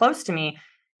people that are close to me,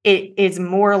 it is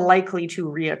more likely to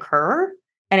reoccur.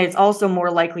 And it's also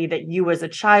more likely that you as a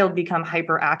child become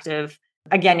hyperactive.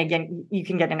 Again, you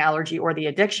can get an allergy or the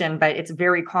addiction, but it's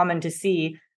very common to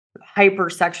see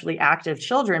hypersexually active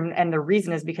children. And the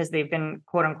reason is because they've been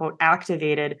quote unquote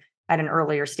activated at an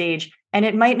earlier stage. And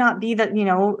it might not be that,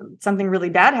 something really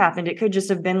bad happened. It could just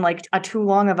have been like a too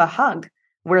long of a hug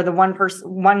where the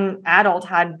one adult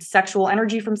had sexual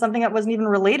energy from something that wasn't even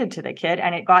related to the kid.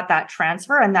 And it got that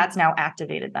transfer and that's now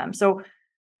activated them. So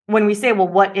when we say, well,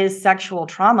 what is sexual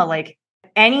trauma? Like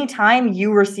anytime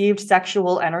you received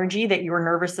sexual energy that your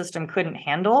nervous system couldn't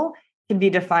handle can be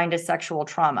defined as sexual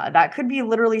trauma. That could be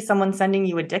literally someone sending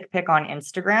you a dick pic on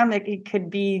Instagram. It could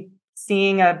be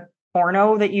seeing a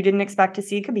porno that you didn't expect to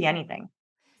see. It could be anything.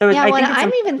 So Yeah, I well, think it's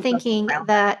I'm even important for us to thinking ground.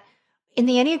 that in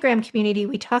the Enneagram community,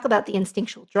 we talk about the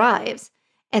instinctual drives.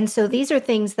 And so these are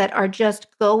things that are just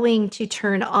going to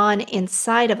turn on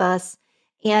inside of us.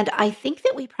 And I think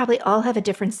that we probably all have a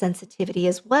different sensitivity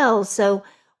as well. So,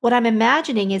 what I'm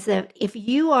imagining is that if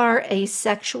you are a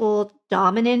sexual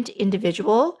dominant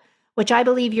individual, which I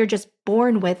believe you're just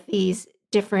born with these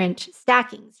different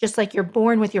stackings, just like you're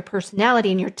born with your personality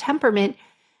and your temperament,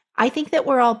 I think that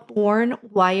we're all born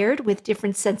wired with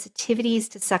different sensitivities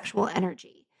to sexual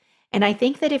energy. And I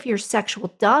think that if you're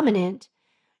sexual dominant,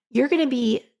 you're going to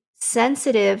be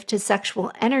sensitive to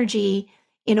sexual energy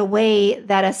in a way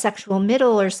that a sexual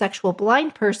middle or sexual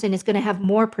blind person is going to have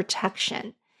more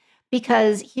protection.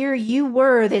 Because here you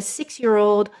were, this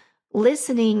 6-year-old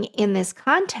listening in this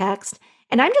context.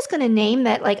 And I'm just going to name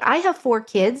that, like, I have 4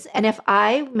 kids. And if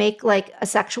I make like a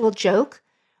sexual joke,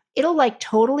 it'll like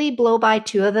totally blow by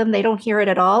 2 of them. They don't hear it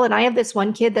at all. And I have this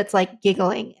one kid that's like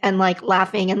giggling and like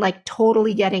laughing and like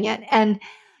totally getting it. And,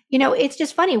 it's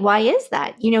just funny. Why is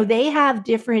that? They have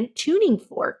different tuning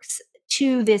forks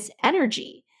to this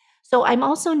energy. So I'm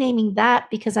also naming that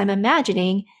because I'm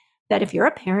imagining that if you're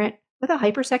a parent with a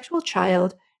hypersexual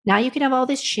child, now you can have all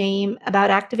this shame about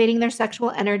activating their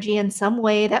sexual energy in some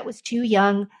way that was too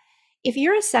young. If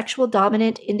you're a sexual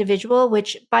dominant individual,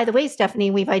 which by the way,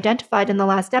 Stephanie, we've identified in the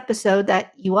last episode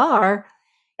that you are,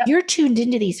 Yep. you're tuned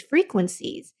into these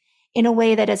frequencies in a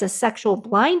way that as a sexual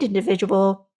blind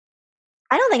individual,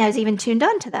 I don't think I was even tuned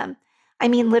on to them. I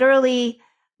mean, literally,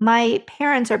 my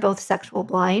parents are both sexual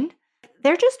blind.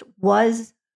 There just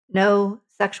was no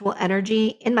sexual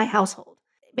energy in my household.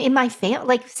 In my family,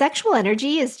 like sexual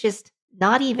energy is just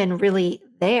not even really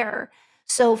there.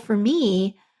 So for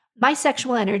me, my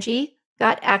sexual energy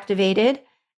got activated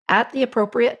at the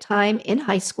appropriate time in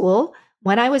high school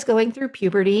when I was going through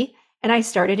puberty and I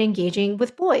started engaging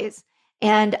with boys.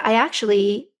 And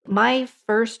my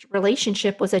first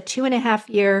relationship was a 2.5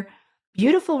 year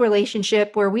beautiful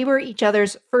relationship where we were each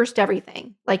other's first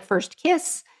everything, like first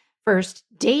kiss, first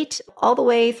date, all the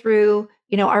way through,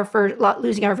 our first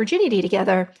losing our virginity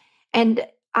together. And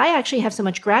I actually have so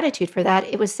much gratitude for that.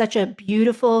 It was such a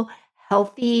beautiful,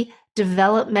 healthy,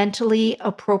 developmentally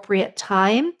appropriate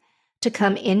time to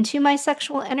come into my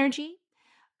sexual energy.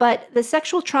 But the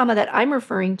sexual trauma that I'm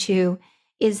referring to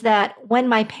is that when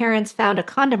my parents found a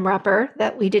condom wrapper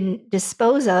that we didn't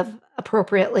dispose of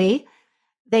appropriately,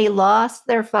 they lost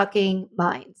their fucking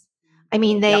minds. I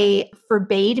mean, Yep. they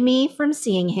forbade me from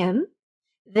seeing him.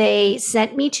 They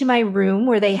sent me to my room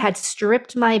where they had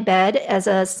stripped my bed as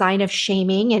a sign of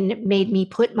shaming and made me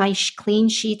put my clean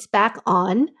sheets back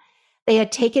on. They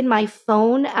had taken my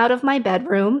phone out of my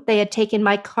bedroom. They had taken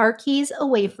my car keys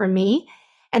away from me.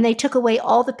 And they took away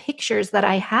all the pictures that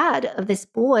I had of this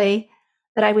boy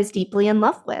that I was deeply in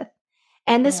love with.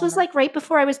 And this was Yeah. like right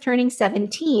before I was turning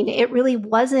 17. It really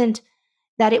wasn't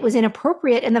that it was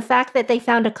inappropriate. And the fact that they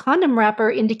found a condom wrapper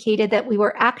indicated that we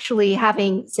were actually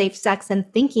having safe sex and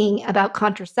thinking about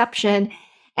contraception.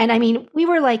 And I mean, we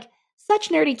were like such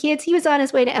nerdy kids. He was on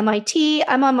his way to MIT.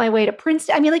 I'm on my way to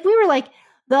Princeton. I mean, like we were like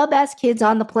the best kids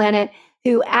on the planet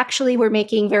who actually were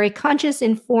making very conscious,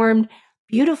 informed,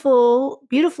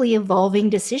 beautifully evolving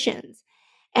decisions.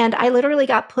 And I literally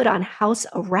got put on house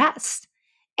arrest.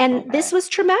 And this Okay. was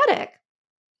traumatic.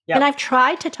 And Yep. I've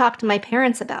tried to talk to my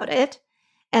parents about it.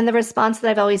 And the response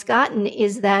that I've always gotten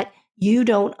is that you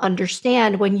don't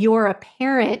understand. When you're a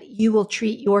parent, you will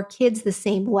treat your kids the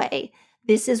same way.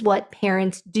 This is what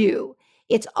parents do.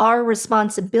 It's our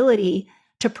responsibility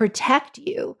to protect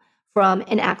you from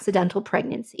an accidental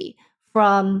pregnancy,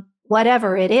 from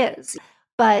whatever it is.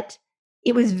 But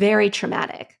it was very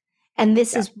traumatic. And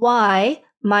this Yeah. is why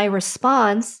my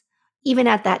response, even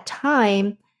at that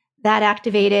time, that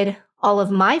activated all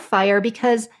of my fire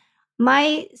because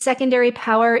my secondary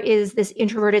power is this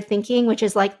introverted thinking, which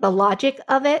is like the logic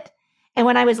of it. And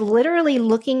when I was literally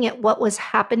looking at what was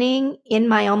happening in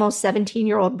my almost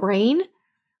 17-year-old brain,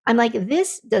 I'm like,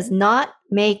 this does not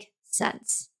make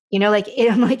sense. You know, like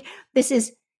I'm like, this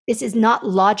is not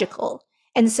logical.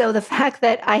 And so the fact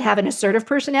that I have an assertive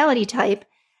personality type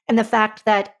and the fact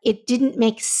that it didn't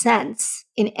make sense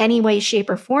in any way, shape,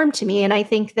 or form to me. And I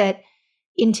think that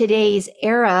in today's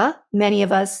era, many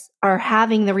of us are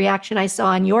having the reaction I saw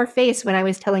on your face when I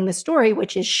was telling the story,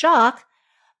 which is shock.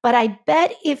 But I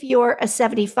bet if you're a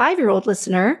 75-year-old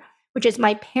listener, which is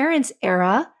my parents'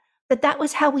 era, that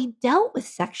was how we dealt with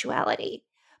sexuality.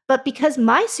 But because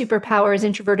my superpower is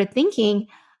introverted thinking,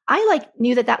 I like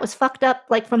knew that was fucked up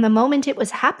like from the moment it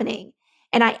was happening.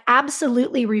 And I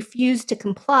absolutely refused to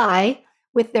comply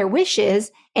with their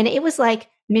wishes. And it was like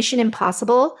mission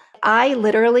impossible. I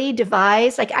literally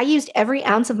devised, like, I used every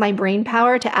ounce of my brain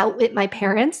power to outwit my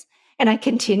parents. And I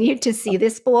continued to see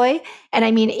this boy. And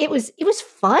I mean, it was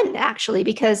fun actually,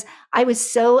 because I was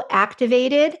so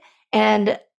activated.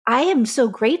 And I am so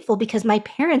grateful because my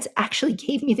parents actually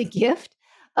gave me the gift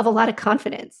of a lot of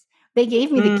confidence. They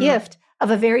gave me the Mm. gift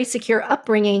of a very secure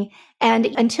upbringing. And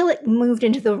until it moved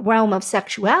into the realm of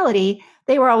sexuality,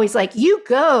 they were always like, you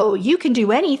go, you can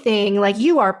do anything, like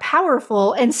you are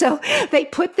powerful. And so they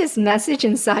put this message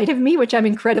inside of me, which I'm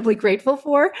incredibly grateful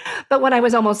for. But when I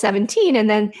was almost 17, and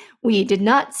then we did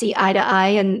not see eye to eye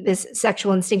in this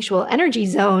sexual instinctual energy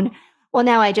zone, well,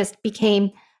 now I just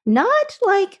became not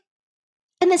like,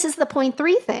 and this is the point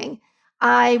three thing,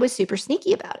 I was super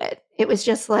sneaky about it. It was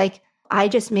just like, I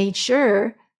just made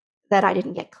sure that I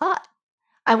didn't get caught.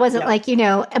 I wasn't Yep.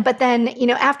 like, but then,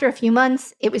 after a few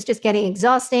months, it was just getting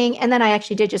exhausting. And then I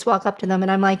actually did just walk up to them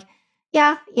and I'm like,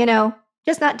 yeah,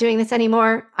 just not doing this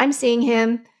anymore. I'm seeing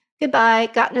him. Goodbye.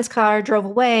 Got in his car, drove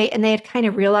away. And they had kind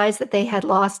of realized that they had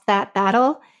lost that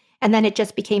battle. And then it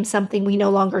just became something we no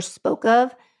longer spoke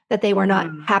of, that they were not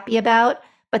Mm. happy about,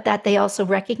 but that they also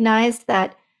recognized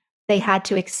that they had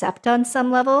to accept on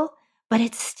some level. But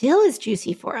it still is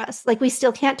juicy for us. Like we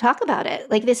still can't talk about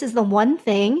it. Like this is the one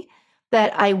thing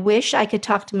that I wish I could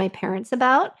talk to my parents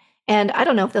about. And I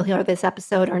don't know if they'll hear this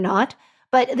episode or not,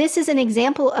 but this is an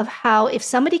example of how if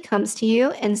somebody comes to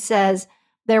you and says,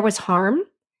 there was harm,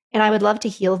 and I would love to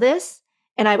heal this,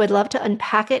 and I would love to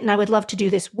unpack it, and I would love to do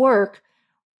this work,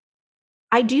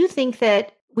 I do think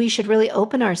that we should really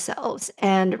open ourselves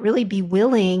and really be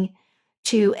willing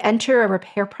to enter a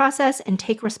repair process and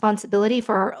take responsibility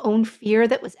for our own fear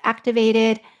that was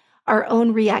activated, our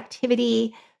own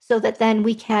reactivity, so that then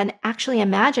we can actually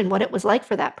imagine what it was like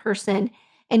for that person.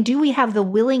 And do we have the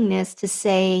willingness to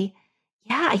say,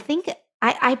 yeah, I think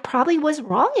I probably was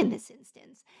wrong in this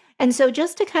instance? And so,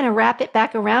 just to kind of wrap it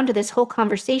back around to this whole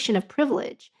conversation of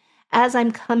privilege, as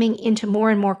I'm coming into more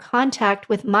and more contact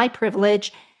with my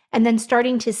privilege, and then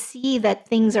starting to see that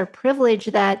things are privilege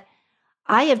that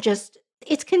I have just,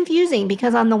 it's confusing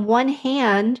because, on the one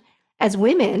hand, as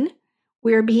women,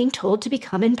 we're being told to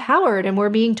become empowered and we're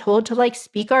being told to like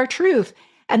speak our truth.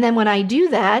 And then when I do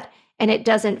that and it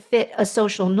doesn't fit a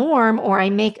social norm or I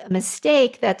make a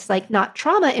mistake that's like not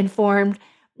trauma informed,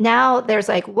 now there's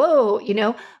like, whoa,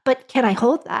 but can I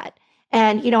hold that?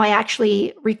 And, I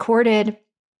actually recorded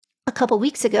a couple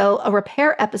weeks ago a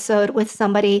repair episode with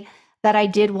somebody that I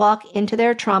did walk into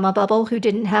their trauma bubble who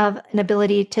didn't have an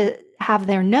ability to have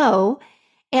their no.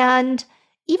 And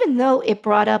even though it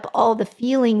brought up all the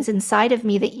feelings inside of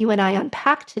me that you and I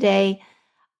unpacked today,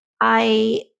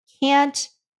 I can't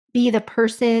be the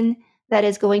person that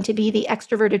is going to be the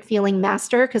extroverted feeling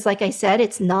master because, like I said,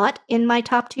 it's not in my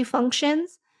top two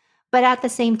functions. But at the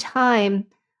same time,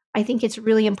 I think it's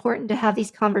really important to have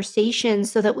these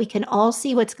conversations so that we can all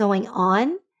see what's going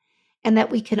on and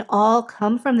that we can all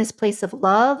come from this place of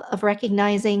love, of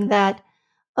recognizing that,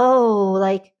 oh,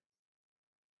 like,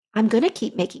 I'm going to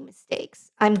keep making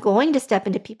mistakes. I'm going to step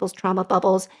into people's trauma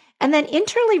bubbles and then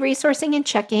internally resourcing and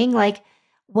checking, like,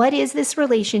 what is this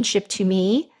relationship to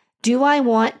me? Do I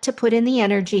want to put in the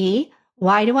energy?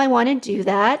 Why do I want to do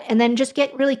that? And then just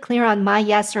get really clear on my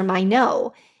yes or my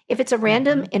no. If it's a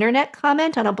random Mhm. internet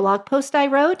comment on a blog post I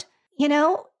wrote,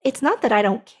 it's not that I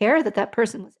don't care that that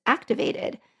person was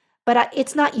activated, but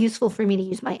it's not useful for me to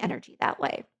use my energy that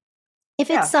way. If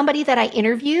it's Yeah. somebody that I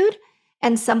interviewed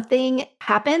and something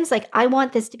happens, like I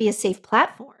want this to be a safe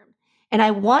platform. And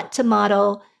I want to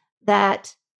model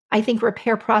that I think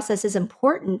repair process is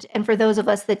important. And for those of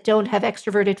us that don't have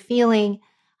extroverted feeling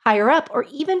higher up, or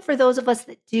even for those of us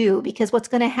that do, because what's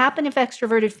going to happen if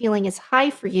extroverted feeling is high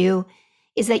for you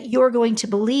is that you're going to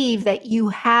believe that you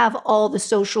have all the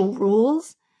social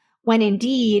rules when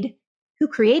indeed who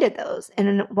created those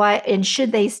and why and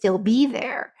should they still be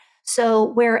there? So,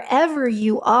 wherever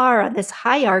you are on this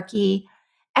hierarchy,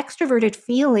 extroverted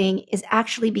feeling is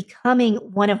actually becoming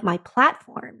one of my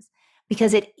platforms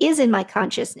because it is in my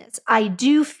consciousness. I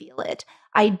do feel it.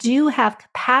 I do have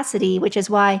capacity, which is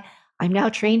why I'm now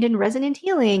trained in resonant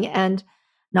healing and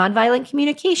nonviolent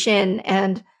communication.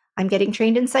 And I'm getting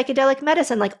trained in psychedelic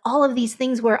medicine, like all of these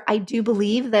things where I do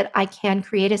believe that I can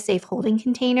create a safe holding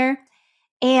container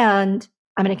and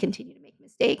I'm going to continue to make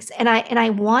mistakes. And I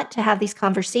want to have these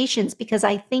conversations because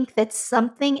I think that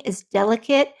something as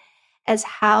delicate as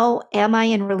how am I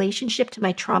in relationship to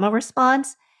my trauma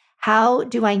response? How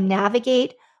do I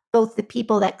navigate both the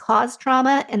people that cause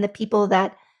trauma and the people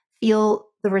that feel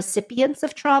the recipients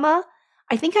of trauma?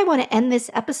 I think I want to end this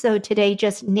episode today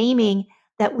just naming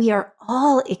that we are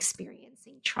all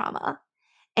experiencing trauma.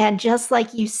 And just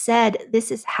like you said,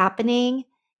 this is happening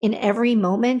in every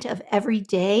moment of every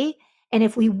day. And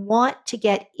if we want to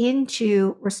get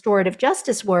into restorative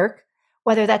justice work,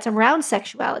 whether that's around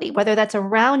sexuality, whether that's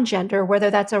around gender,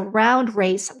 whether that's around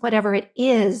race, whatever it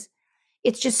is,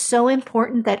 it's just so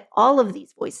important that all of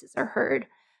these voices are heard.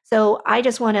 So I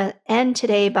just want to end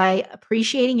today by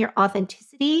appreciating your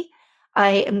authenticity. I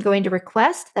am going to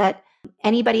request that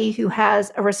anybody who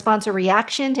has a response or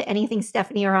reaction to anything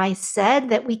Stephanie or I said,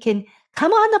 that we can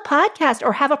come on the podcast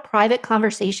or have a private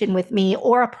conversation with me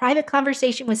or a private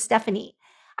conversation with Stephanie.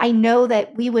 I know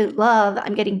that we would love,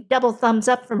 I'm getting double thumbs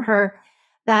up from her,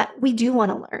 that we do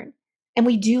want to learn and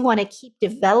we do want to keep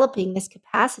developing this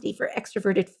capacity for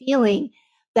extroverted feeling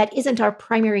that isn't our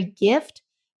primary gift,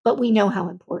 but we know how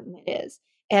important it is.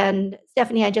 And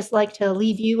Stephanie, I just like to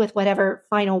leave you with whatever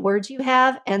final words you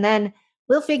have, and then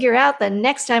we'll figure out the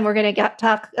next time we're going to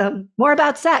talk more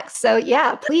about sex. So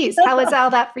yeah, please, how is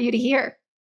all that for you to hear?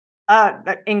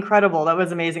 Incredible. That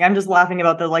was amazing. I'm just laughing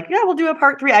about the like, yeah, we'll do a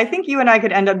part 3. I think you and I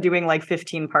could end up doing like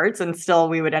 15 parts and still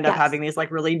we would end up Yes. having these like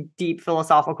really deep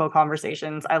philosophical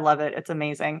conversations. I love it. It's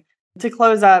amazing. To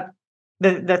close up,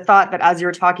 the thought that as you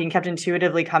were talking kept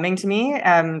intuitively coming to me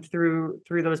through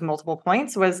those multiple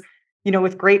points was,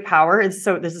 with great power, this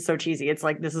is so cheesy. It's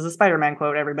like this is a Spider-Man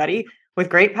quote, everybody. With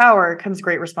great power comes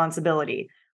great responsibility.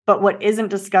 But what isn't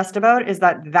discussed about is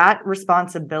that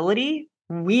responsibility,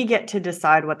 we get to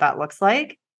decide what that looks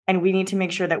like, and we need to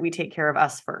make sure that we take care of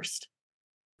us first.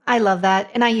 I love that.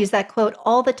 And I use that quote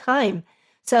all the time.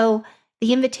 So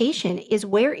the invitation is,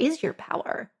 where is your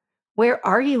power? Where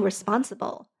are you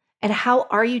responsible? And how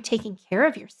are you taking care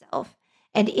of yourself?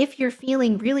 And if you're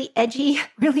feeling really edgy,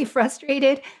 really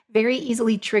frustrated, very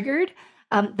easily triggered,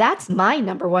 that's my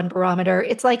number one barometer.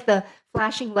 It's like the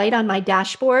flashing light on my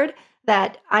dashboard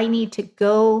that I need to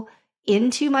go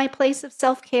into my place of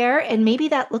self care. And maybe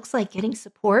that looks like getting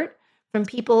support from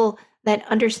people that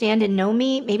understand and know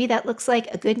me. Maybe that looks like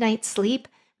a good night's sleep.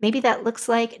 Maybe that looks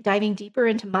like diving deeper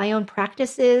into my own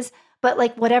practices. But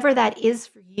like whatever that is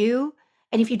for you,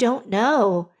 and if you don't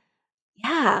know,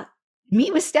 yeah,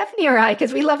 meet with Stephanie or I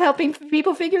because we love helping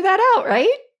people figure that out,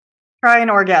 right? Try an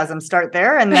orgasm, start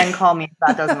there, and then call me if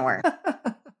that doesn't work.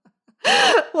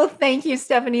 Well, thank you,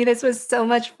 Stephanie. This was so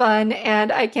much fun,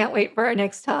 and I can't wait for our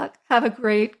next talk. Have a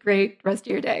great, great rest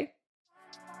of your day.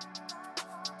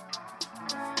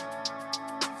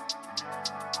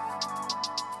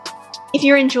 If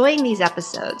you're enjoying these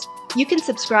episodes, You can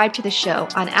subscribe to the show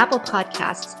on Apple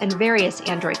Podcasts and various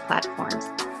Android platforms.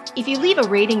 If you leave a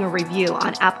rating or review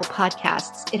on Apple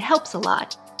Podcasts, it helps a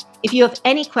lot. If you have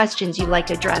any questions you'd like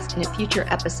addressed in a future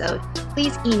episode,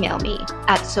 please email me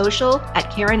at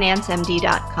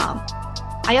social@KarenNanceMD.com.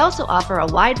 I also offer a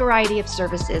wide variety of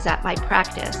services at my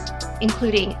practice,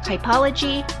 including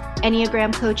typology,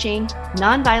 Enneagram coaching,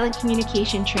 nonviolent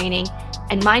communication training,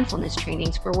 and mindfulness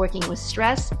trainings for working with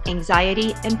stress,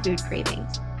 anxiety, and food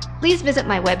cravings. Please visit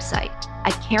my website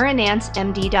at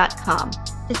KarenNanceMD.com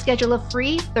to schedule a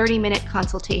free 30-minute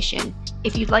consultation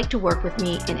if you'd like to work with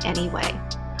me in any way.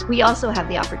 We also have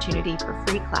the opportunity for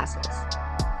free classes.